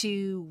hard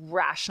to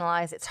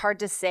rationalize. It's hard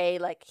to say,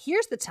 like,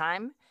 here's the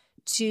time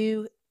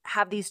to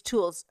have these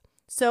tools.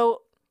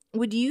 So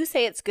would you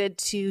say it's good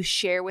to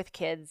share with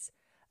kids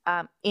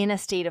in a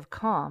state of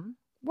calm,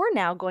 we're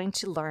now going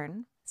to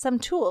learn some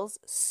tools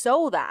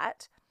so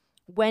that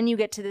when you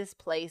get to this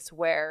place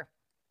where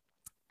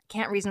I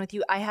can't reason with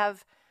you, I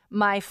have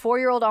my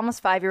 4-year-old,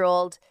 almost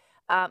 5-year-old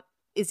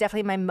is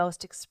definitely my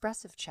most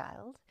expressive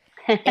child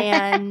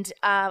and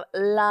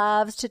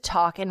loves to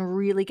talk and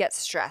really gets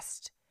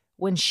stressed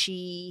when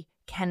she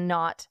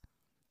cannot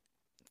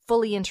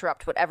fully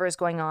interrupt whatever is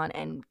going on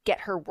and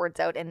get her words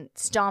out and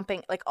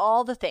stomping, like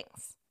all the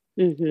things.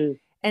 Mm-hmm.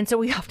 And so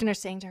we often are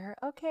saying to her,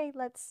 okay,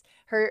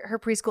 her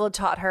preschool had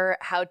taught her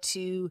how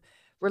to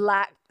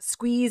relax,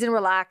 squeeze and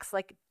relax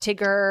like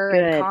Tigger.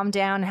 Good. And calm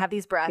down and have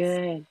these breaths.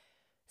 Good.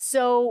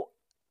 So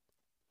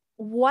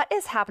what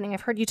is happening?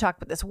 I've heard you talk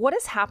about this. What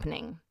is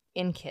happening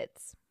in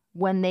kids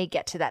when they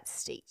get to that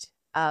state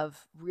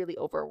of really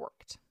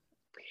overworked?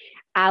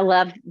 I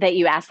love that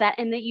you asked that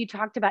and that you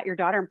talked about your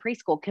daughter in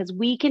preschool, because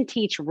we can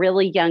teach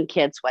really young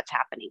kids what's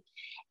happening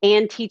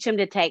and teach them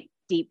to take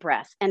deep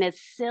breaths. And as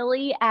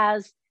silly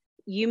as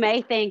you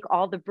may think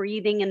all the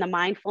breathing and the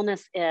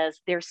mindfulness is,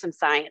 there's some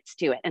science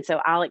to it. And so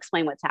I'll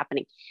explain what's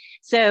happening.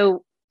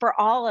 So for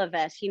all of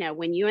us,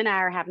 when you and I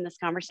are having this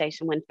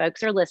conversation, when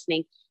folks are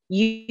listening,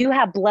 you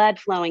have blood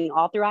flowing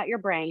all throughout your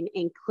brain,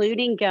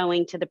 including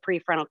going to the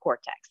prefrontal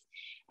cortex.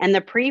 And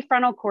the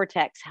prefrontal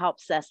cortex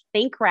helps us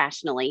think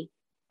rationally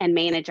and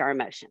manage our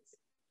emotions.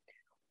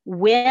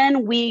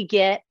 When we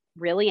get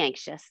really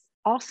anxious,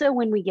 also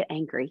when we get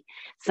angry,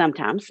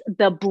 sometimes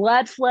the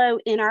blood flow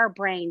in our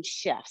brain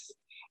shifts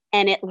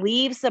and it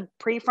leaves the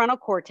prefrontal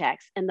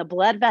cortex and the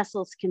blood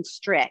vessels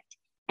constrict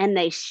and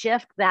they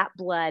shift that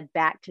blood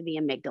back to the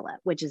amygdala,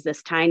 which is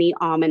this tiny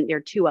almond. There are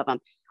two of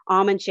them,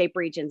 almond shaped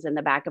regions in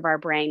the back of our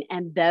brain.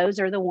 And those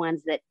are the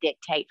ones that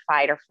dictate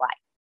fight or flight.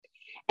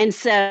 And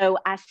so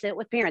I sit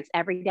with parents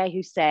every day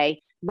who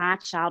say, my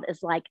child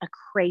is like a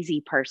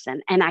crazy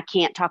person and I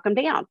can't talk them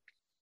down.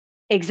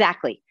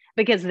 Exactly.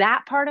 Because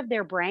that part of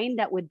their brain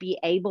that would be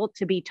able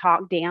to be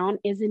talked down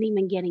isn't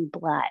even getting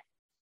blood.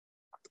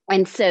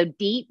 And so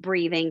deep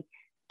breathing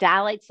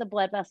dilates the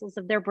blood vessels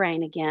of their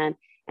brain again,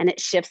 and it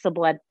shifts the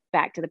blood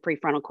back to the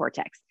prefrontal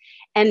cortex.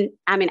 And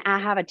I mean, I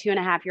have a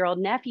 2.5-year-old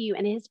nephew,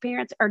 and his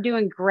parents are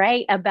doing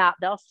great about,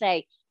 they'll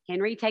say,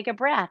 Henry, take a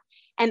breath.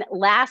 And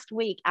last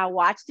week, I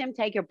watched him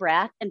take a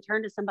breath and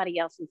turn to somebody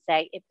else and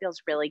say, it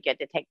feels really good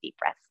to take deep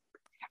breaths.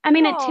 I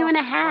mean, at 2.5.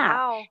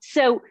 Wow.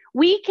 So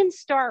we can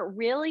start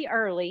really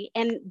early.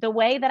 And the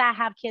way that I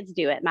have kids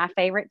do it, my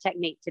favorite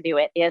technique to do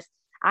it is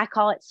I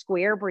call it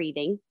square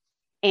breathing.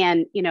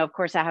 And, you know, of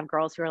course, I have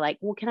girls who are like,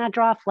 well, can I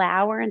draw a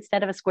flower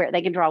instead of a square?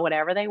 They can draw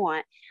whatever they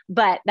want.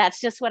 But that's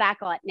just what I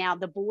call it. Now,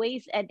 the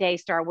boys at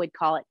Daystar would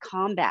call it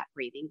combat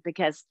breathing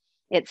because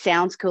it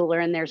sounds cooler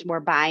and there's more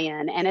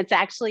buy-in. And it's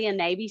actually a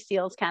Navy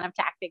SEALs kind of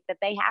tactic that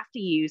they have to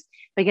use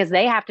because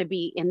they have to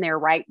be in their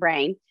right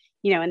brain,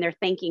 you know, in their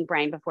thinking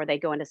brain before they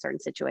go into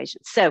certain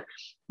situations. So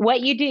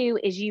what you do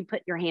is you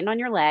put your hand on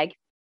your leg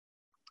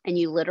and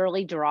you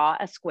literally draw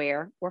a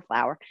square or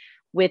flower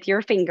with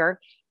your finger.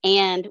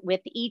 And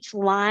with each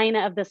line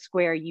of the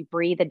square, you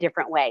breathe a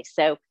different way.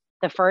 So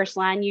the first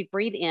line you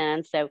breathe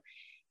in. So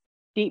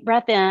deep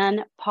breath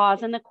in,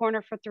 pause in the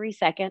corner for 3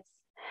 seconds,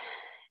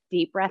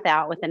 deep breath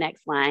out with the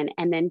next line,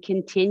 and then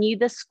continue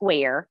the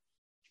square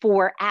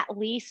for at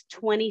least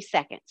 20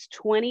 seconds.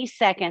 20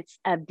 seconds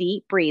of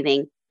deep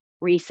breathing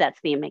resets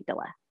the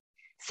amygdala.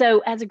 So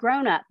as a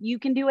grown-up, you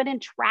can do it in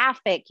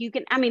traffic. You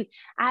can, I mean,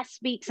 I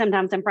speak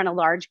sometimes in front of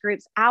large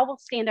groups. I will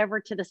stand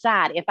over to the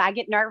side if I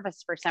get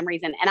nervous for some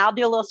reason, and I'll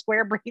do a little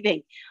square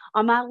breathing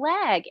on my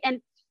leg.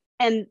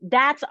 And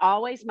that's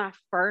always my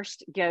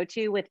first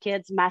go-to with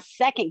kids. My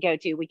second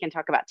go-to, we can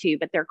talk about too,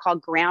 but they're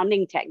called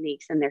grounding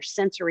techniques and they're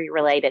sensory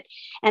related.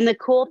 And the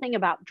cool thing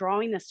about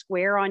drawing the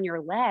square on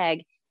your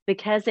leg,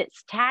 because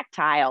it's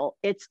tactile,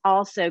 it's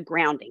also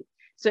grounding.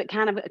 So it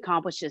kind of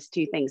accomplishes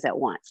two things at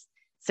once.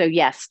 So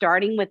yes,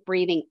 starting with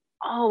breathing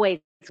always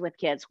with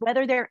kids,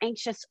 whether they're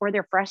anxious or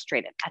they're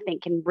frustrated, I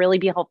think can really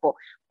be helpful.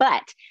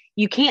 But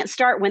you can't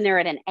start when they're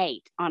at an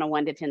 8 on a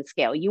 1 to 10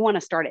 scale. You want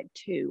to start at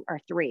 2 or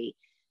 3.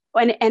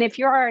 And if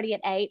you're already at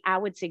 8, I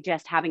would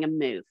suggest having a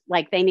move.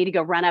 Like they need to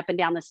go run up and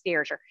down the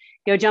stairs or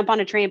go jump on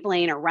a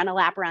trampoline or run a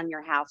lap around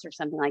your house or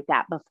something like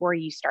that before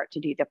you start to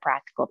do the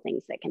practical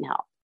things that can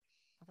help.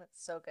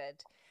 That's so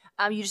good.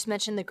 You just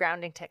mentioned the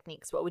grounding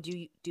techniques. What would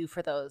you do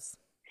for those?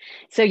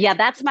 So yeah,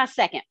 that's my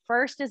second.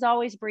 First is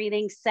always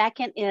breathing.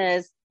 Second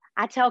is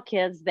I tell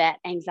kids that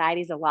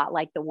anxiety is a lot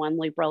like the one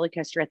loop roller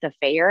coaster at the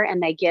fair, and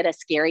they get a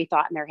scary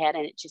thought in their head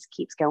and it just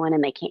keeps going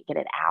and they can't get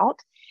it out.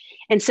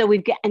 And so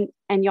we've got,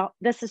 and y'all,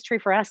 this is true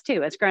for us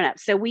too, as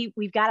grown-ups. So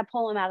we've got to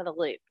pull them out of the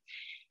loop.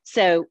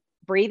 So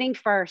breathing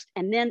first,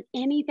 and then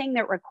anything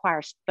that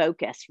requires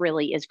focus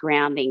really is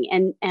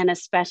grounding, and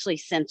especially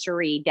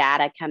sensory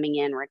data coming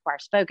in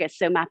requires focus.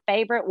 So my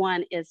favorite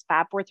one is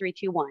 5, 4, 3,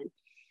 2, 1.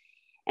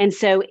 And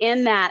so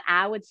in that,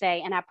 I would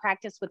say, and I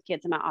practice with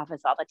kids in my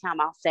office all the time,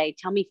 I'll say,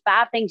 tell me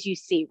 5 things you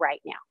see right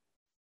now,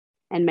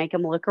 and make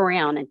them look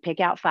around and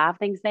pick out 5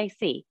 things they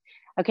see.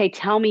 Okay,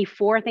 tell me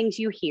 4 things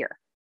you hear.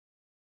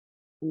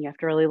 And you have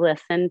to really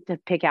listen to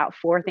pick out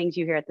 4 things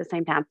you hear at the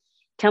same time.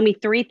 Tell me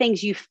 3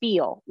 things you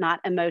feel,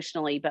 not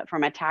emotionally, but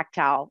from a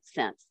tactile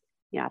sense.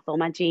 You know, I feel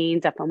my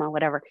jeans, I feel my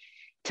whatever.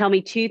 Tell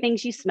me 2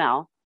 things you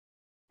smell,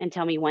 and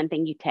tell me 1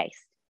 thing you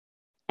taste.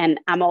 And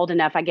I'm old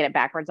enough, I get it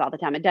backwards all the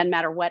time. It doesn't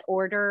matter what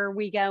order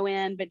we go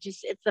in, but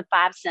just it's the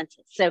 5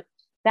 senses. So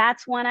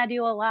that's one I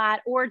do a lot.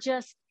 Or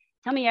just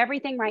tell me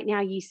everything right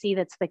now you see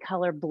that's the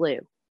color blue.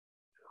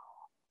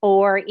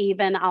 Or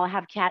even I'll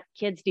have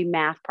kids do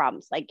math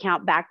problems, like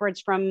count backwards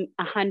from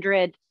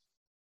 100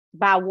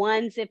 by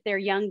ones if they're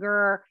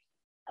younger.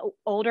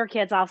 Older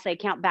kids, I'll say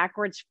count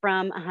backwards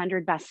from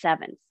 100 by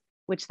 7s,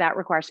 which that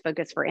requires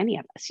focus for any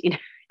of us, you know,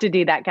 to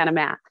do that kind of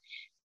math.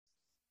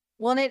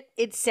 Well, and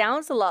it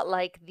sounds a lot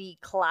like the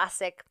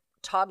classic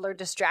toddler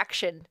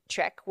distraction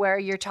trick where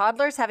your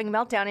toddler's having a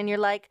meltdown and you're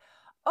like,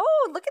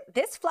 oh, look at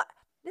this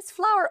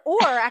flower.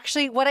 Or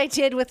actually what I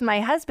did with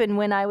my husband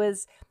when I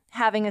was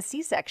having a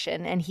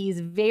C-section, and he's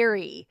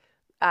very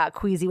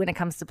queasy when it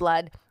comes to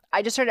blood.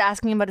 I just started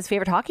asking him about his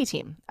favorite hockey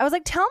team. I was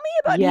like, tell me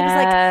about it. He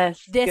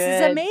was like, this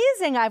is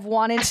amazing. I've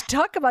wanted to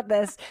talk about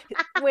this.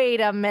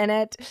 Wait a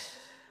minute.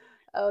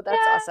 Oh,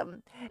 that's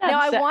awesome. Now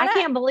I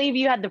can't believe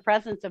you had the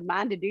presence of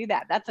mind to do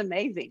that. That's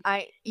amazing.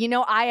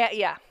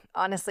 Yeah,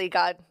 honestly,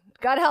 God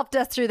helped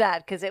us through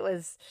that because it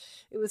was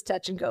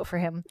touch and go for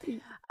him.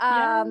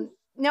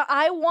 Now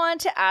I want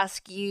to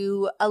ask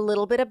you a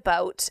little bit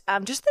about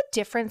just the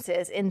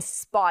differences in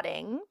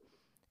spotting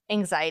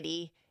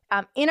anxiety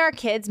in our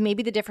kids,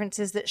 maybe the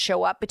differences that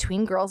show up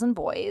between girls and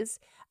boys,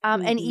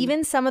 and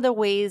even some of the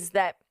ways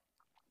that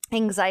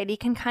anxiety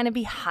can kind of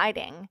be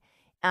hiding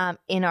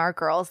in our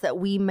girls that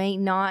we may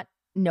not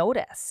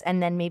notice.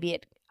 And then maybe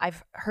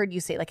I've heard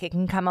you say like it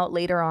can come out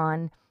later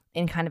on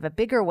in kind of a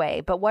bigger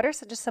way. But what are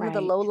just some of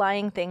the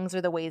low-lying things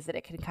or the ways that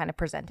it can kind of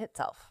present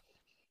itself?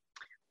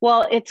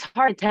 Well, it's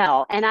hard to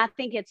tell. And I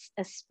think it's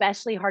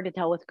especially hard to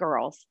tell with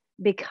girls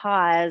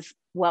because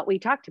what we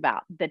talked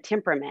about, the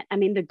temperament. I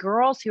mean, the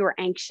girls who are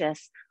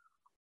anxious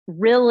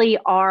really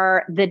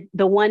are the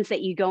ones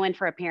that you go in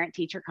for a parent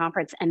teacher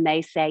conference and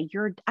they say,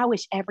 I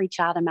wish every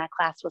child in my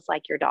class was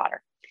like your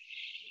daughter.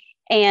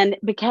 And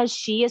because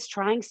she is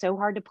trying so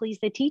hard to please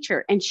the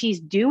teacher and she's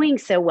doing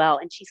so well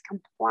and she's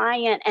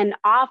compliant and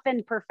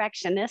often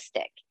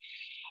perfectionistic.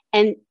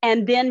 And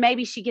then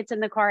maybe she gets in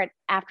the car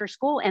after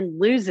school and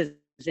loses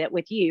it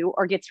with you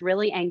or gets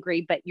really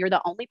angry, but you're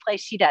the only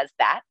place she does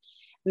that.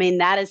 I mean,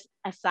 that is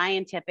a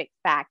scientific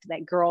fact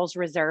that girls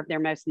reserve their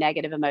most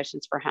negative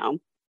emotions for home.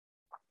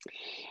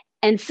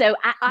 And so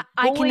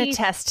I can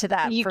attest to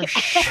that for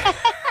sure.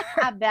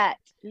 I bet.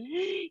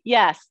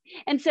 Yes.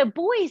 And so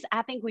boys,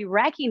 I think we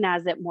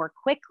recognize it more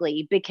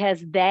quickly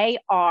because they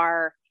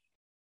are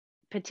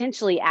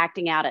potentially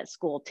acting out at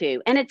school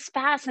too. And it's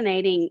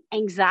fascinating.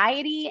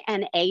 Anxiety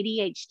and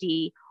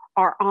ADHD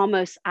are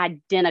almost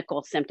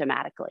identical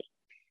symptomatically.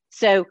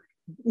 So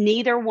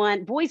neither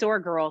one, boys or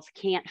girls,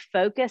 can't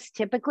focus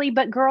typically,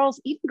 but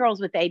girls, even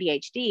girls with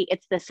ADHD,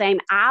 it's the same.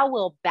 I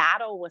will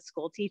battle with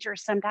school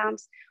teachers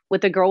sometimes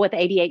with a girl with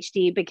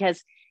ADHD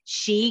because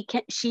she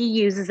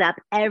uses up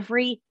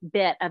every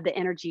bit of the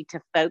energy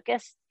to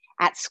focus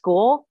at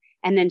school,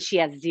 and then she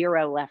has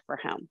zero left for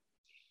home.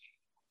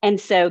 And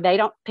so they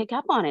don't pick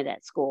up on it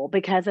at school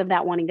because of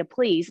that wanting to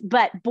please.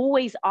 But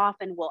boys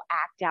often will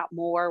act out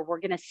more.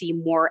 We're going to see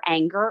more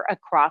anger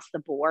across the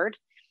board.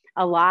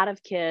 A lot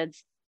of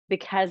kids,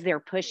 because they're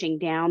pushing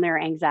down their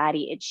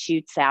anxiety, it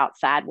shoots out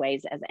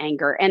sideways as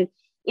anger. And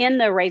in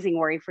the Raising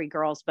Worry-Free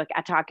Girls book,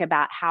 I talk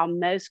about how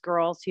most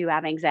girls who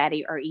have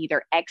anxiety are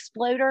either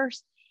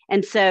exploders.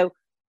 And so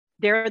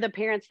they're the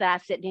parents that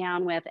I sit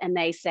down with and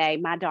they say,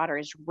 my daughter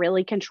is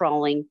really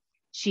controlling.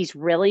 She's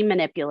really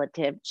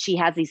manipulative. She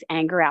has these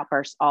anger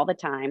outbursts all the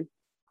time.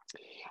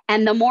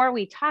 And the more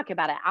we talk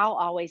about it, I'll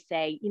always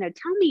say,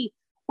 tell me,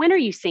 when are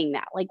you seeing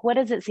that? Like, what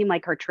does it seem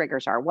like her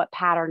triggers are? What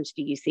patterns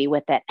do you see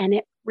with it? And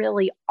it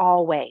really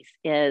always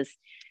is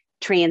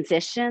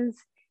transitions.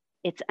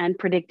 It's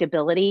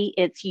unpredictability.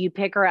 It's you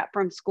pick her up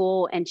from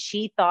school and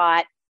she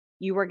thought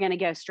you were going to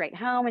go straight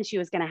home and she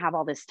was going to have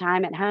all this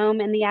time at home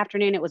in the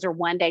afternoon. It was her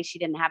one day she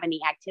didn't have any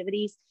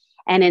activities.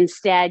 And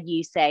instead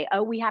you say,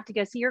 oh, we have to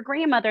go see your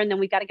grandmother. And then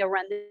we've got to go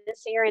run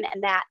this errand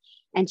and that.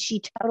 And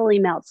she totally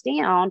melts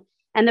down.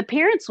 And the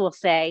parents will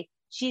say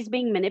she's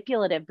being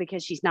manipulative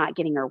because she's not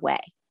getting her way.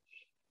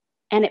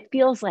 And it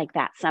feels like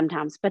that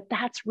sometimes, but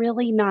that's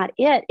really not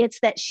it. It's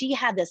that she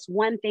had this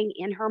one thing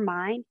in her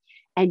mind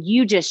and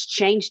you just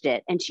changed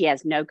it and she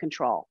has no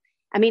control.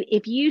 I mean,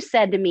 if you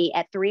said to me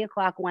at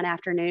 3:00 one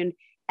afternoon,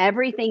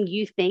 everything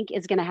you think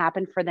is going to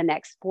happen for the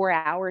next 4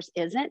 hours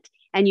isn't,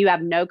 and you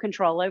have no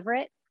control over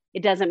it,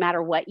 it doesn't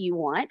matter what you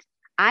want.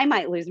 I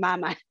might lose my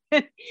mind,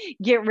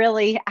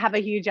 have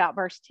a huge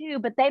outburst too,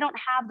 but they don't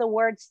have the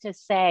words to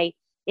say,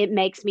 it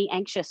makes me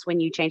anxious when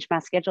you change my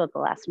schedule at the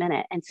last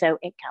minute. And so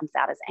it comes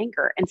out as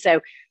anger. And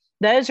so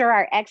those are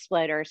our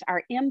exploders.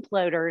 Our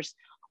imploders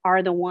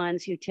are the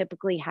ones who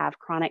typically have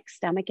chronic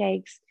stomach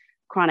aches,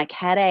 chronic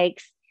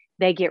headaches.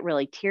 They get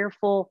really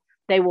tearful.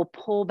 They will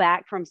pull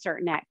back from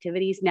certain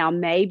activities. Now,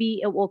 maybe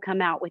it will come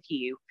out with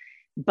you,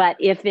 but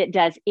if it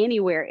does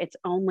anywhere, it's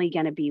only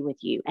going to be with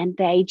you. And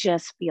they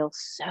just feel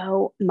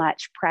so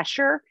much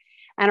pressure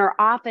and are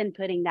often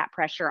putting that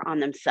pressure on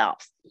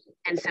themselves.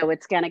 And so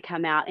it's going to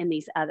come out in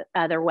these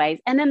other ways.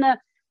 And then the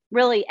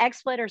really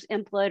exploders,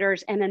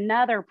 imploders, and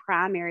another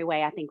primary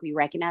way I think we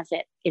recognize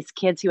it is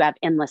kids who have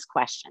endless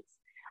questions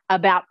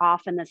about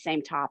often the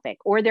same topic,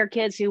 or they're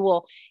kids who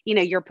will,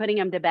 you're putting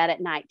them to bed at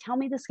night. Tell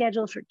me the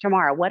schedule for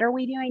tomorrow. What are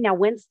we doing now?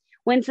 When's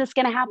this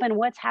going to happen?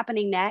 What's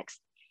happening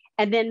next?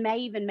 And then may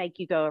even make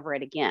you go over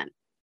it again.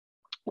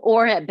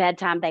 Or at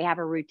bedtime, they have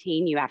a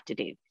routine you have to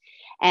do.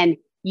 And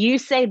you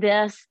say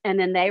this, and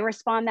then they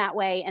respond that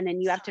way, and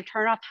then you have to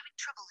turn off. I'm having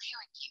trouble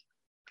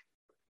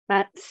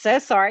hearing you. So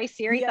sorry.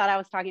 Siri thought I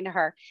was talking to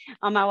her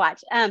on my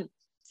watch.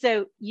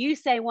 So you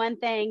say one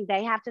thing,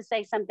 they have to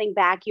say something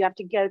back. You have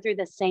to go through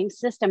the same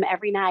system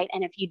every night.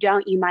 And if you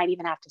don't, you might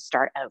even have to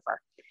start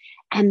over.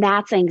 And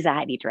that's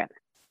anxiety driven.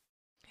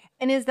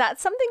 And is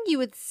that something you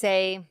would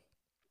say,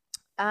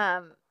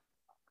 like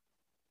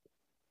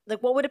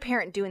what would a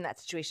parent do in that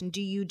situation?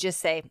 Do you just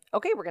say,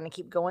 okay, we're going to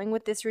keep going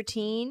with this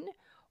routine?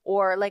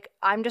 Or like,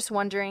 I'm just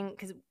wondering,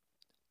 because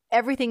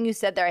everything you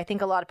said there, I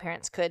think a lot of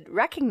parents could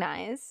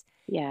recognize.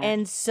 Yeah.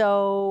 And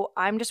so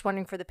I'm just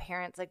wondering for the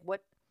parents, like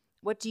what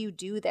do you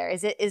do there?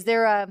 Is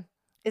there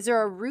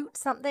a route,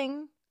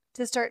 something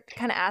to start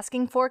kind of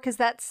asking for? Because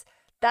that's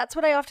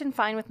what I often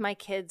find with my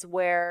kids,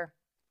 where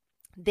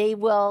they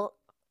will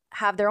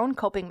have their own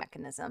coping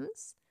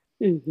mechanisms,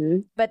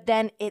 but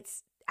then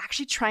it's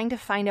actually trying to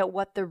find out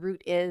what the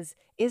root is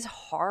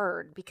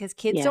hard because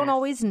kids don't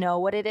always know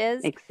what it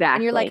is. Exactly.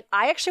 And you're like,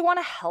 I actually want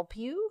to help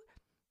you,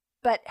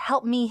 but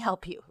help me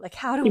help you. Like,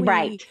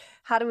 Right.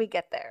 how do we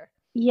get there?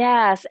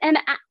 Yes. And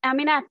I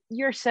mean,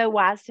 you're so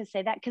wise to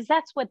say that because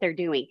that's what they're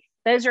doing.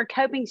 Those are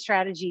coping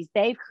strategies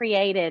they've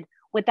created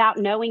without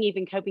knowing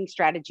even coping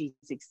strategies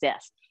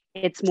exist.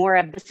 It's more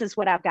of this is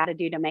what I've got to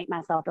do to make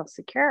myself feel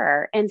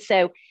secure. And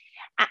so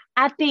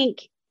I think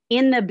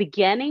in the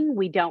beginning,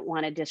 we don't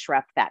want to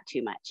disrupt that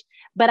too much.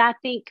 But I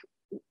think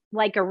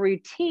like a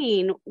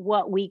routine,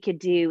 what we could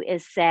do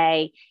is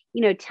say,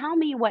 tell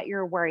me what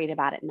you're worried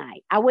about at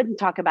night. I wouldn't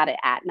talk about it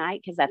at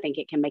night because I think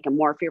it can make them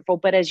more fearful.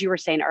 But as you were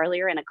saying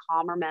earlier, in a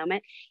calmer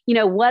moment,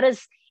 what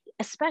is,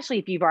 especially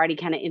if you've already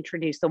kind of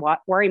introduced the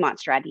worry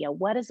monster idea,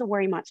 what does the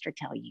worry monster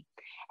tell you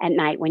at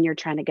night when you're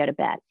trying to go to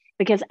bed?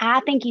 Because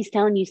I think he's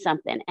telling you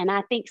something. And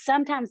I think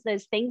sometimes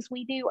those things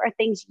we do are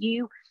things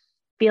you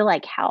feel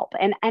like help.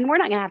 And we're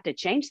not going to have to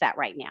change that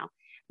right now.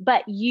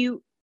 But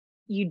you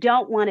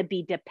don't want to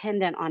be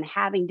dependent on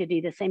having to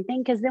do the same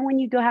thing because then when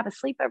you go have a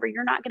sleepover,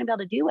 you're not going to be able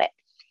to do it.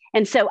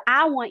 And so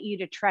I want you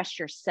to trust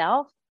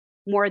yourself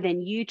more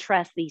than you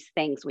trust these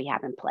things we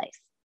have in place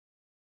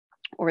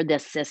or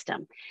this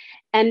system.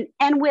 And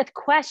with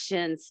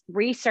questions,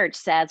 research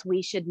says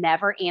we should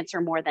never answer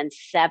more than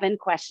 7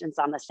 questions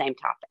on the same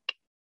topic,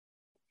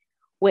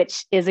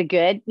 which is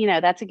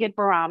that's a good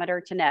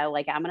barometer to know,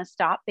 like, I'm going to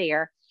stop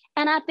there.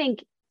 And I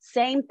think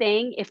same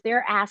thing, if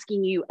they're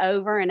asking you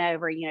over and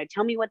over,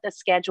 tell me what the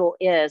schedule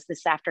is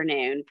this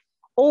afternoon,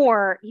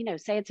 or,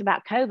 say it's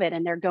about COVID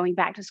and they're going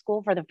back to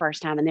school for the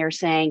first time and they're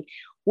saying,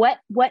 what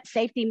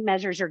safety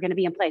measures are going to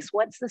be in place?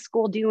 What's the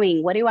school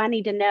doing? What do I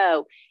need to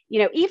know?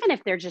 Even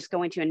if they're just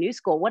going to a new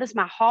school, what does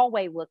my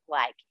hallway look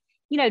like?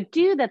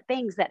 Do the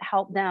things that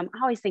help them.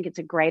 I always think it's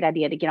a great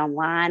idea to get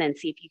online and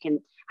see if you can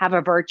have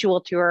a virtual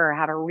tour or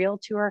have a real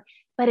tour.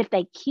 But if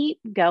they keep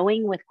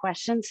going with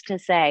questions to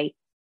say,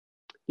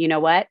 you know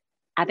what?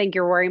 I think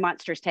your worry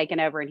monster's taken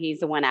over and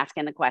he's the one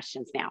asking the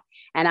questions now.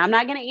 And I'm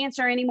not going to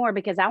answer anymore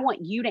because I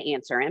want you to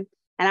answer him.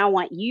 And I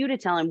want you to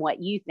tell him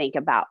what you think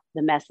about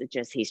the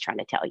messages he's trying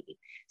to tell you.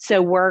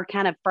 So we're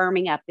kind of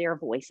firming up their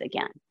voice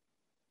again.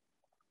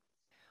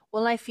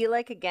 Well, I feel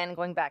like, again,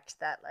 going back to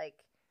that, like,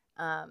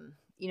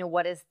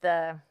 what is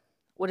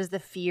the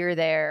fear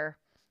there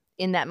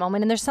in that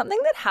moment? And there's something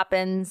that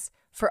happens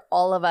for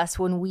all of us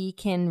when we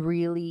can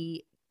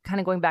really, kind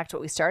of going back to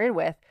what we started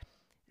with,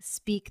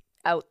 speak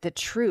out the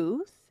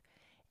truth,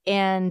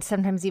 and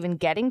sometimes even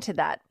getting to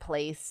that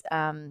place.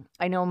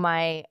 I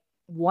know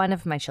one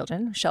of my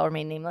children, shall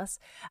remain nameless,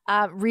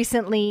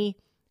 recently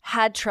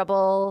had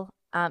trouble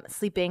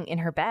sleeping in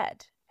her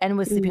bed and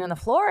was sleeping on the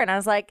floor. And I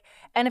was like,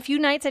 and a few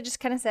nights I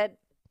just kind of said,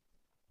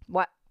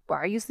 why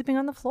are you sleeping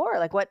on the floor?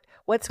 Like,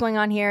 what's going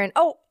on here? And,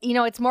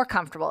 it's more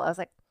comfortable. I was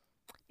like,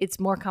 it's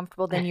more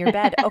comfortable than your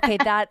bed. Okay,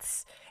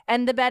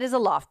 and the bed is a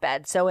loft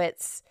bed. So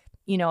it's,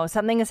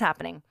 something is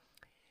happening.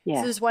 Yeah.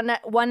 So there's one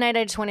night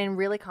I just went in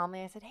really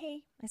calmly. I said,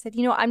 hey,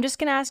 I'm just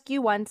going to ask you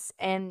once,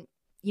 and,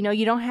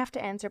 you don't have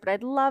to answer, but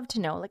I'd love to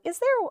know, like, is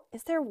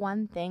there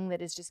one thing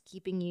that is just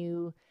keeping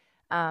you,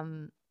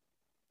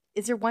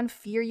 is there one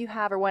fear you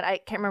have, or one, I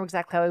can't remember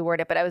exactly how I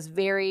worded it, but I was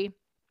very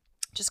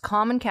just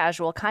calm and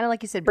casual, kind of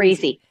like you said,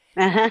 breezy.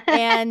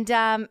 And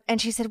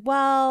she said,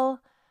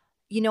 well,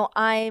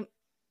 I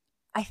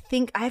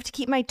think I have to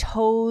keep my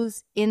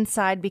toes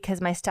inside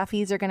because my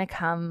stuffies are going to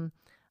come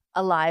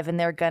alive and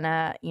they're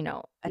gonna,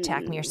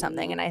 attack me or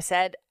something. And I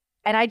said,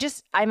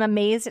 I'm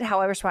amazed at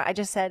how I respond. I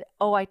just said,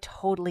 oh, I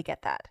totally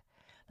get that.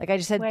 Like, I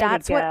just said,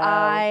 that's what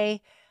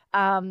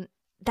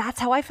that's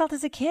how I felt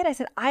as a kid. I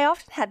said, I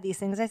often had these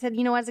things. I said,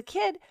 as a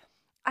kid,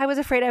 I was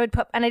afraid I would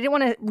and I didn't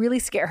want to really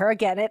scare her.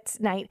 Again, it's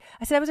night.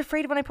 I said, I was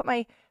afraid when I put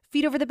my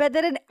feet over the bed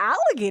that an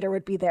alligator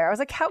would be there. I was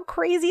like, how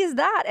crazy is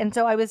that? And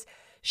so I was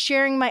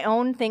sharing my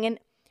own thing. And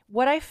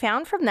what I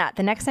found from that,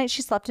 the next night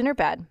she slept in her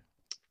bed.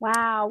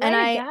 Wow,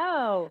 way to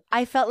go.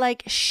 I felt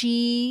like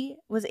she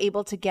was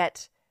able to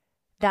get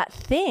that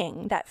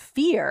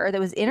fear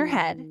that was in her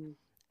head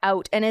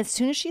out. And as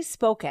soon as she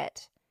spoke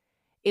it,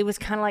 it was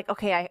kind of like,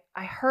 okay,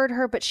 I heard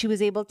her, but she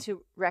was able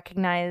to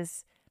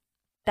recognize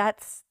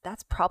that's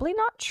probably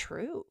not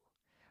true,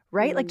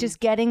 right? Like, just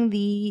getting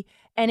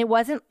and it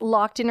wasn't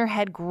locked in her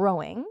head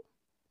growing,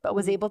 but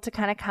was able to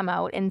kind of come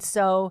out. And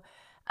so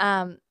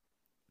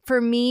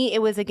for me,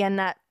 it was, again,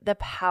 that the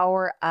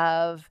power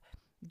of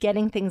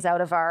getting things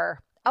out of our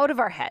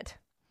head.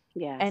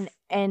 Yes.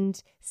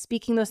 And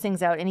speaking those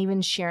things out and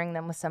even sharing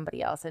them with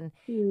somebody else. And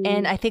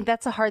I think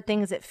that's a hard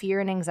thing, is that fear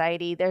and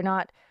anxiety, they're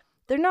not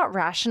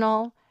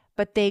rational,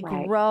 but they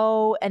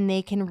grow and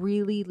they can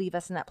really leave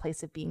us in that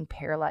place of being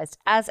paralyzed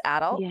as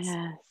adults.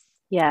 Yes.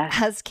 Yeah.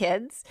 As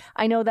kids.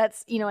 I know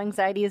that's,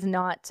 anxiety is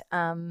not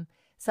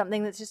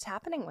something that's just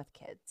happening with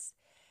kids.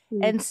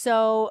 And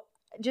so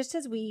just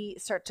as we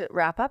start to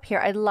wrap up here,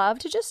 I'd love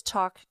to just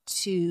talk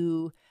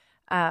to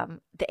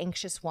the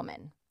anxious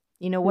woman,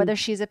 whether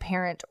she's a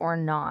parent or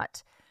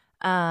not.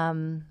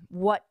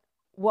 What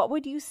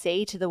would you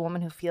say to the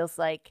woman who feels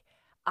like,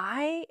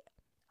 I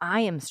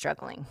am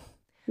struggling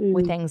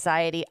with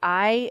anxiety.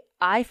 I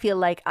feel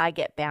like I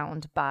get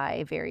bound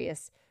by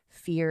various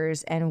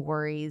fears and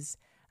worries.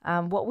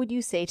 what would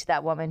you say to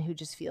that woman who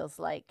just feels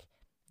like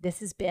this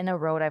has been a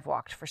road I've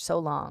walked for so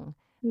long?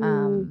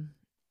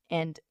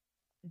 And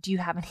do you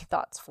have any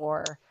thoughts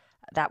for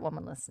that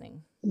woman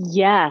listening?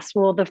 Yes.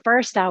 Well, the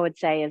first I would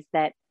say is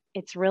that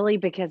it's really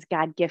because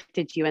God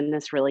gifted you in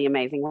this really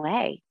amazing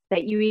way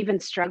that you even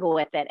struggle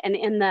with it. And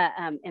in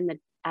the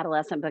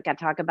adolescent book, I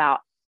talk about,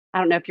 I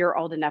don't know if you're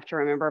old enough to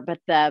remember, but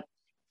the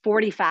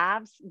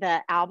 45s,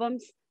 the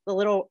albums, the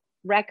little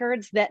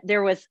records, that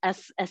there was a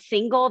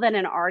single that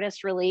an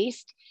artist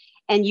released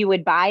and you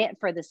would buy it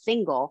for the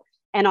single.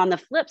 And on the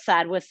flip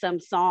side was some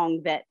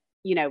song that,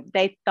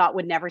 they thought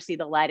would never see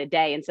the light of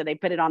day. And so they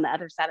put it on the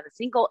other side of the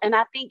single. And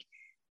I think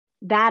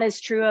that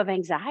is true of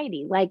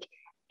anxiety. Like,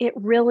 it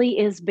really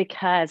is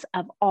because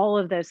of all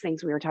of those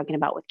things we were talking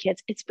about with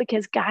kids. It's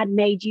because God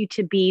made you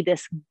to be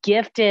this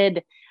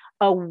gifted,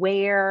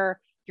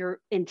 aware, you're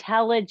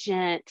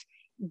intelligent,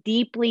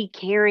 deeply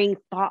caring,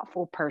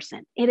 thoughtful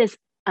person. It is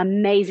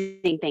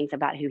amazing things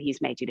about who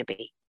he's made you to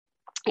be.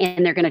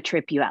 And they're going to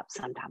trip you up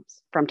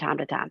sometimes from time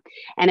to time.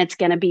 And it's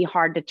going to be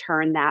hard to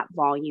turn that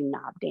volume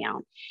knob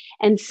down.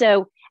 And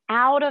so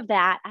out of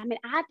that,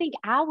 I think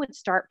I would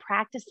start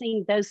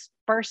practicing those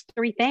first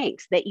three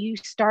things, that you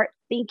start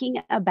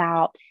thinking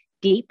about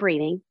deep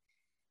breathing,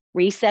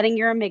 resetting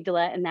your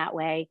amygdala in that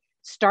way.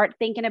 Start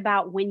thinking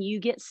about when you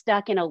get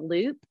stuck in a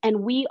loop. And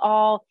we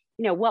all,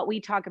 what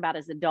we talk about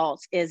as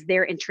adults is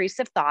their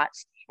intrusive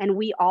thoughts. And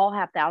we all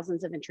have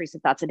thousands of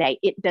intrusive thoughts a day.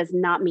 It does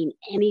not mean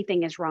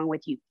anything is wrong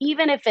with you.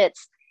 Even if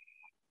it's,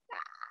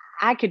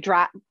 I could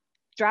drive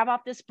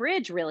off this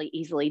bridge really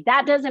easily.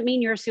 That doesn't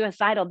mean you're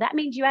suicidal. That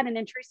means you had an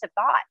intrusive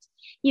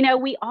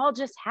thought. We all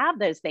just have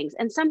those things.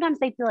 And sometimes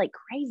they feel like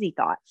crazy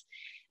thoughts,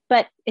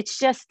 but it's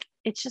just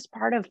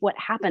part of what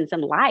happens in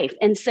life.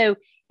 And so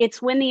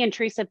it's when the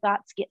intrusive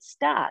thoughts get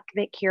stuck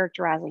that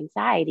characterize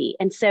anxiety.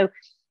 And so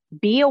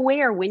be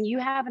aware when you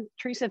have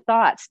intrusive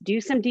thoughts, do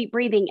some deep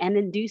breathing, and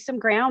then do some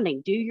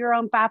grounding. Do your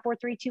own 5, 4,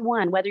 3, 2,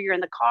 1, whether you're in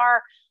the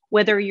car,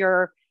 whether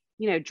you're,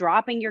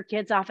 dropping your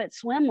kids off at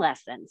swim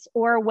lessons,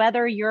 or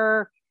whether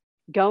you're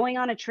going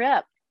on a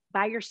trip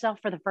by yourself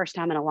for the first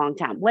time in a long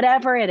time,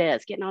 whatever it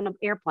is, getting on an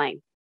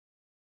airplane,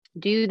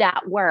 do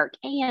that work.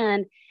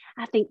 And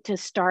I think to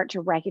start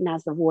to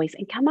recognize the voice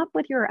and come up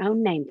with your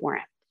own name for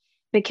it,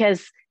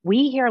 because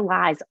we hear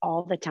lies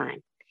all the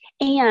time.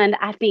 And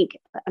I think,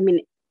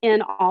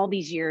 in all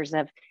these years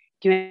of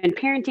doing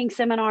parenting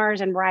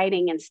seminars and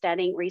writing and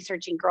studying,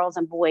 researching girls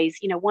and boys,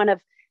 one of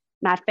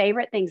my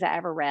favorite things I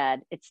ever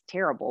read, it's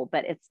terrible,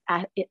 but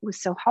it was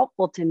so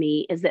helpful to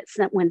me, is that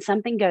when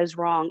something goes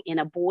wrong in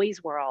a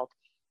boy's world,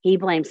 he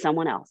blames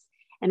someone else.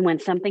 And when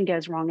something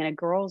goes wrong in a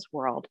girl's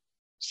world,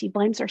 she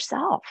blames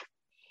herself.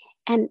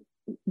 And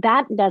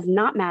that does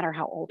not matter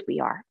how old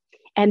we are.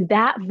 And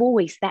that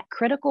voice, that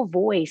critical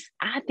voice,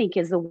 I think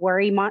is the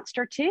worry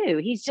monster too.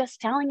 He's just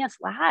telling us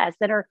lies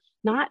that are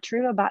not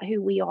true about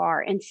who we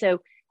are. And so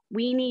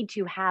we need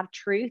to have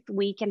truth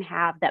we can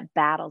have that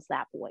battles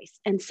that voice.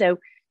 And so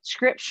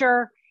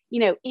scripture,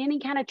 any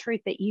kind of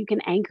truth that you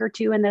can anchor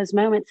to in those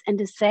moments, and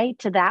to say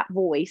to that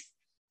voice,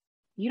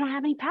 you don't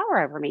have any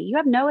power over me. You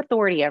have no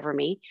authority over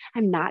me.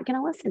 I'm not going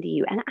to listen to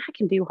you. And I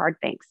can do hard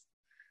things.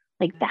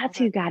 Like, that's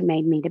who God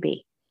made me to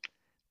be.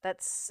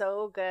 That's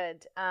so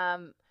good.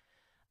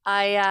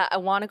 I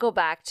want to go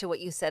back to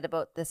what you said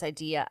about this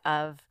idea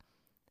of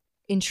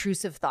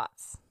intrusive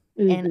thoughts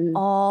and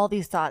all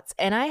these thoughts.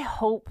 And I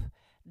hope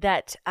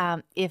that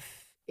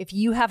if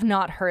you have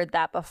not heard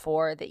that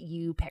before, that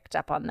you picked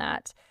up on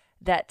that.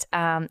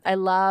 I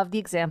love the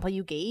example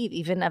you gave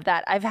even of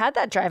that. I've had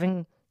that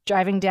driving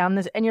down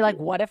this, and you're like,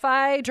 what if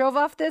I drove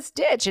off this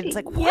ditch? And it's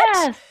like, what?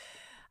 Yes.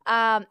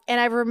 And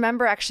I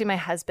remember actually my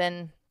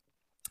husband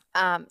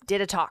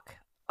did a talk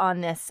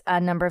on this a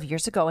number of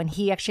years ago, and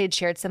he actually had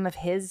shared some of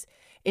his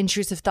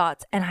intrusive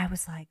thoughts. And I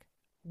was like,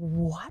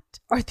 what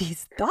are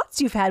these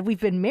thoughts you've had? We've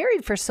been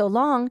married for so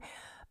long,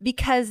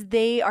 because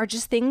they are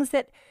just things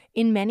that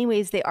in many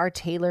ways they are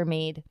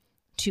tailor-made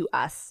to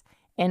us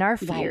and our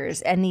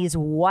fears, right, and these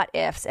what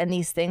ifs and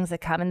these things that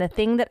come. And the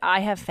thing that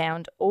I have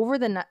found over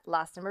the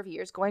last number of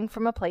years, going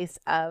from a place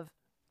of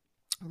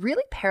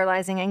really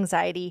paralyzing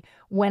anxiety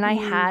when I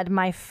had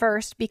my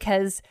first,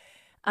 because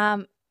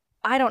I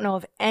don't know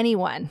of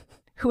anyone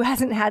who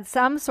hasn't had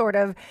some sort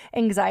of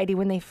anxiety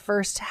when they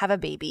first have a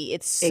baby.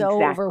 It's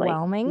so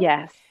overwhelming.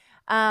 Yes.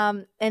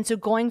 And so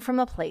going from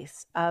a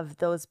place of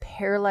those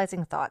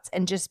paralyzing thoughts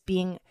and just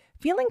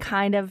feeling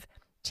kind of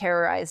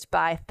terrorized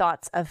by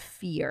thoughts of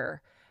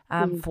fear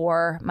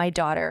for my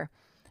daughter,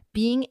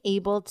 being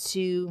able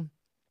to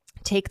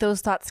take those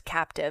thoughts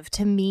captive,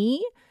 to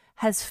me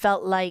has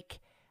felt like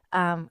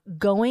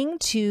going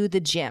to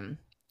the gym.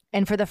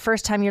 And for the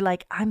first time, you're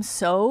like, I'm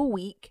so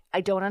weak.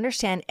 I don't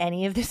understand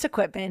any of this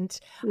equipment.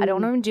 I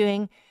don't know what I'm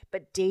doing.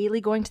 But daily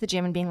going to the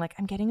gym and being like,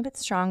 I'm getting a bit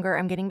stronger.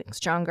 I'm getting a bit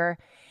stronger.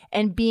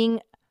 And being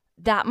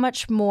that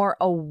much more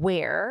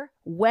aware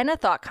when a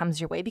thought comes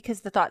your way,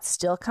 because the thoughts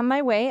still come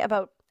my way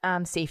about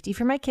safety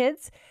for my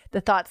kids. The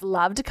thoughts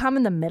love to come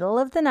in the middle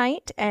of the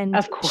night and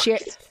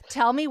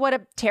tell me what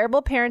a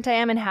terrible parent I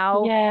am and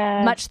how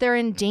much they're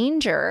in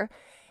danger.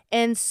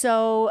 And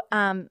so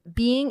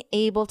being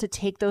able to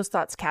take those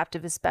thoughts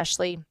captive,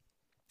 especially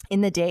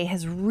in the day,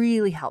 has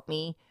really helped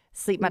me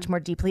sleep much more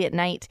deeply at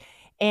night.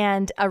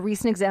 And a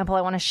recent example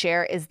I want to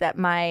share is that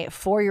my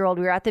 4-year-old,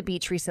 we were at the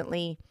beach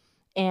recently,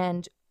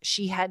 and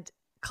she had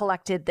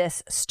collected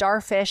this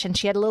starfish, and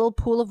she had a little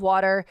pool of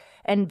water,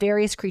 and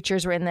various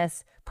creatures were in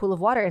this pool of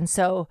water. And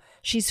so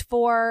she's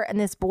 4, and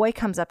this boy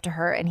comes up to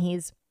her, and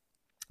he's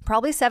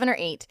probably 7 or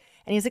 8.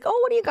 And he's like, "Oh,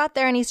 what do you got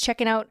there?" And he's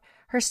checking out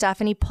her stuff,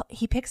 and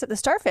he picks up the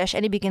starfish,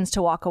 and he begins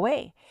to walk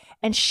away.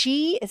 And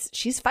she's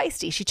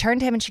feisty. She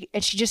turned to him,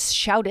 and she just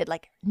shouted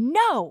like,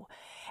 "No!"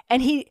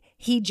 And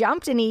he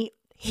jumped, and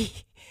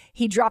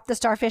he dropped the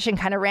starfish and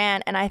kind of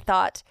ran. And I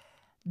thought,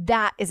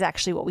 that is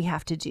actually what we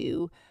have to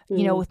do.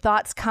 You know,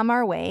 thoughts come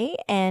our way,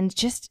 and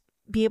just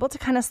be able to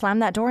kind of slam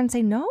that door and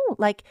say, no,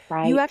 like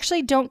you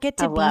actually don't get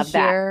to be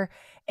here.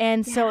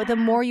 And so the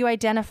more you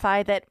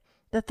identify that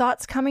the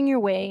thoughts coming your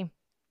way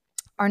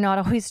are not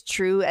always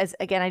true, as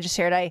again, I just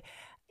shared,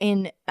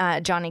 in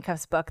Jon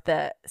Acuff's book,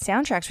 The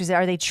Soundtracks, we said,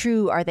 are they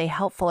true? Are they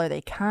helpful? Are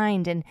they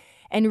kind?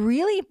 And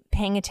really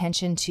paying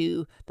attention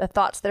to the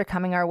thoughts that are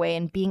coming our way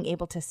and being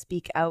able to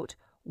speak out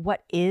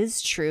what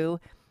is true.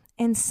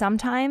 And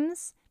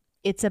sometimes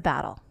it's a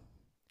battle.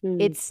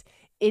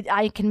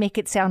 I can make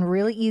it sound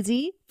really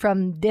easy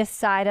from this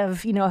side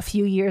of, a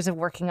few years of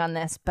working on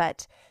this,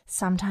 but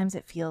sometimes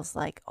it feels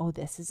like, oh,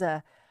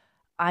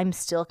 I'm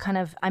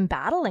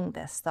battling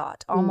this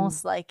thought,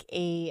 almost like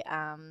a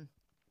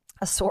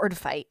sword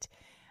fight.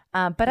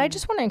 But I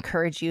just want to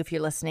encourage you, if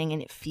you're listening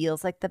and it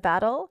feels like the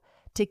battle,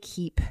 to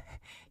keep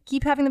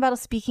having the battle,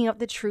 speaking up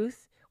the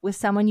truth with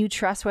someone you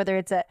trust, whether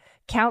it's a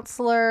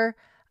counselor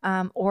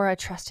or a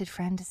trusted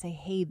friend, to say,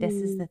 hey, this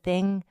is the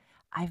thing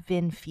I've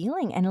been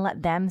feeling, and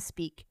let them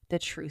speak the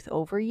truth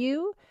over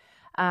you.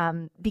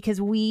 Because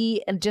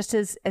just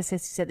as Sissy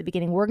said at the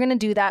beginning, we're going to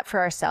do that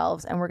for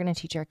ourselves, and we're going to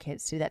teach our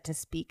kids to do that, to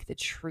speak the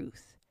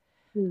truth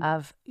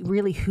of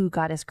really who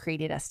God has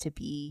created us to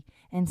be.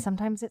 And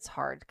sometimes it's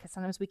hard because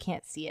sometimes we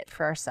can't see it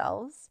for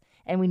ourselves,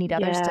 and we need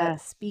others to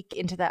speak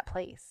into that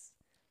place.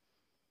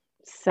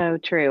 So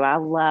true. I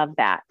love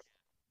that.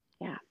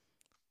 Yeah.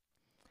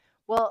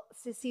 Well,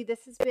 Sissy,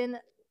 this has been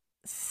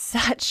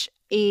such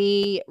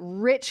a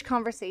rich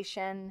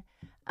conversation.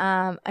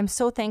 I'm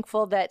so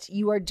thankful that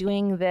you are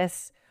doing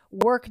this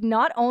work,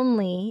 not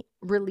only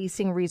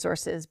releasing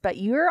resources, but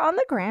you're on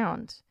the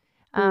ground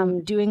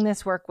doing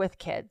this work with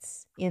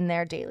kids in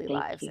their daily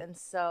lives. And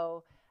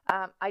so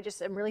I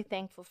just am really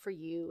thankful for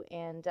you.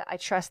 And I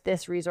trust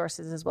this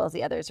resources, as well as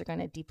the others, are going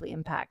to deeply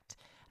impact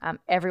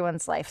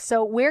everyone's life.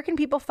 So where can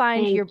people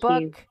find your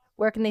book?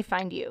 Where can they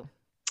find you?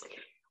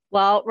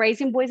 Well,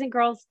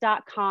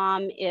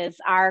 raisingboysandgirls.com is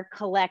our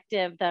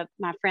collective,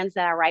 my friends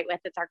that I write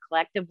with, it's our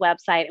collective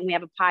website. And we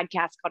have a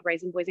podcast called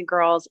Raising Boys and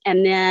Girls.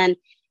 And then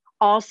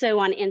also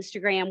on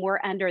Instagram,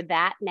 we're under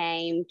that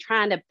name,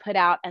 trying to put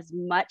out as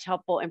much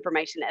helpful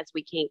information as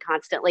we can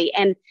constantly.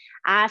 And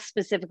I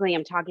specifically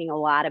am talking a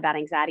lot about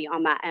anxiety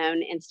on my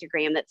own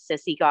Instagram, that's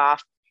Sissy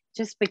Goff,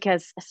 just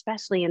because,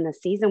 especially in the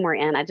season we're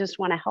in, I just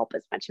want to help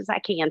as much as I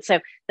can. So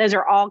those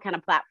are all kind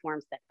of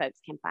platforms that folks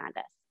can find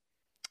us.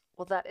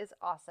 Well, that is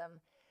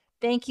awesome.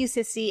 Thank you,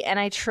 Sissy. And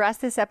I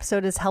trust this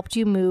episode has helped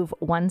you move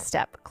one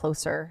step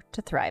closer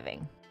to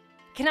thriving.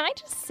 Can I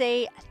just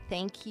say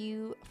thank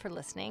you for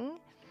listening?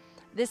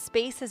 This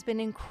space has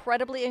been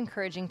incredibly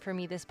encouraging for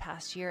me this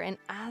past year. And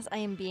as I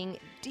am being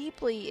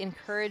deeply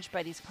encouraged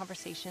by these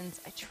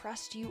conversations, I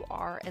trust you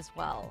are as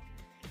well.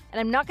 And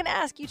I'm not going to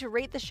ask you to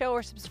rate the show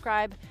or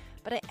subscribe,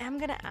 but I am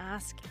going to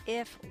ask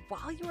if,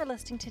 while you were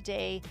listening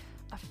today,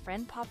 a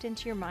friend popped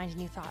into your mind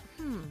and you thought,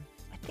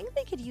 I think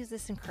they could use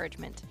this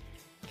encouragement.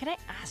 Can I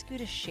ask you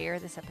to share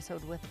this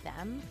episode with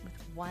them, with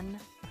one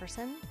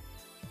person?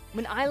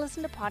 When I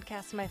listen to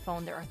podcasts on my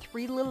phone, there are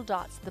 3 little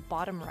dots at the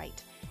bottom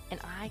right, and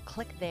I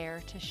click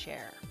there to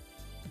share.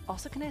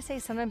 Also, can I say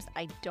sometimes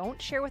I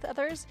don't share with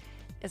others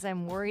as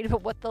I'm worried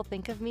about what they'll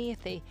think of me,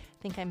 if they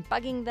think I'm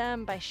bugging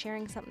them by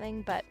sharing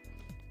something. But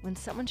when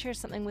someone shares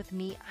something with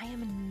me, I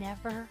am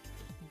never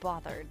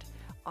bothered.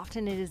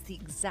 Often it is the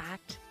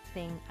exact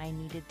thing I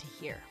needed to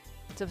hear.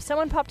 So if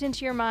someone popped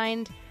into your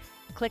mind,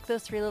 click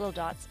those 3 little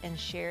dots and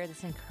share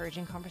this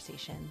encouraging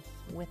conversation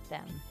with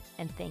them.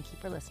 And thank you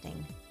for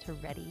listening to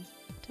Ready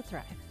to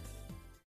Thrive.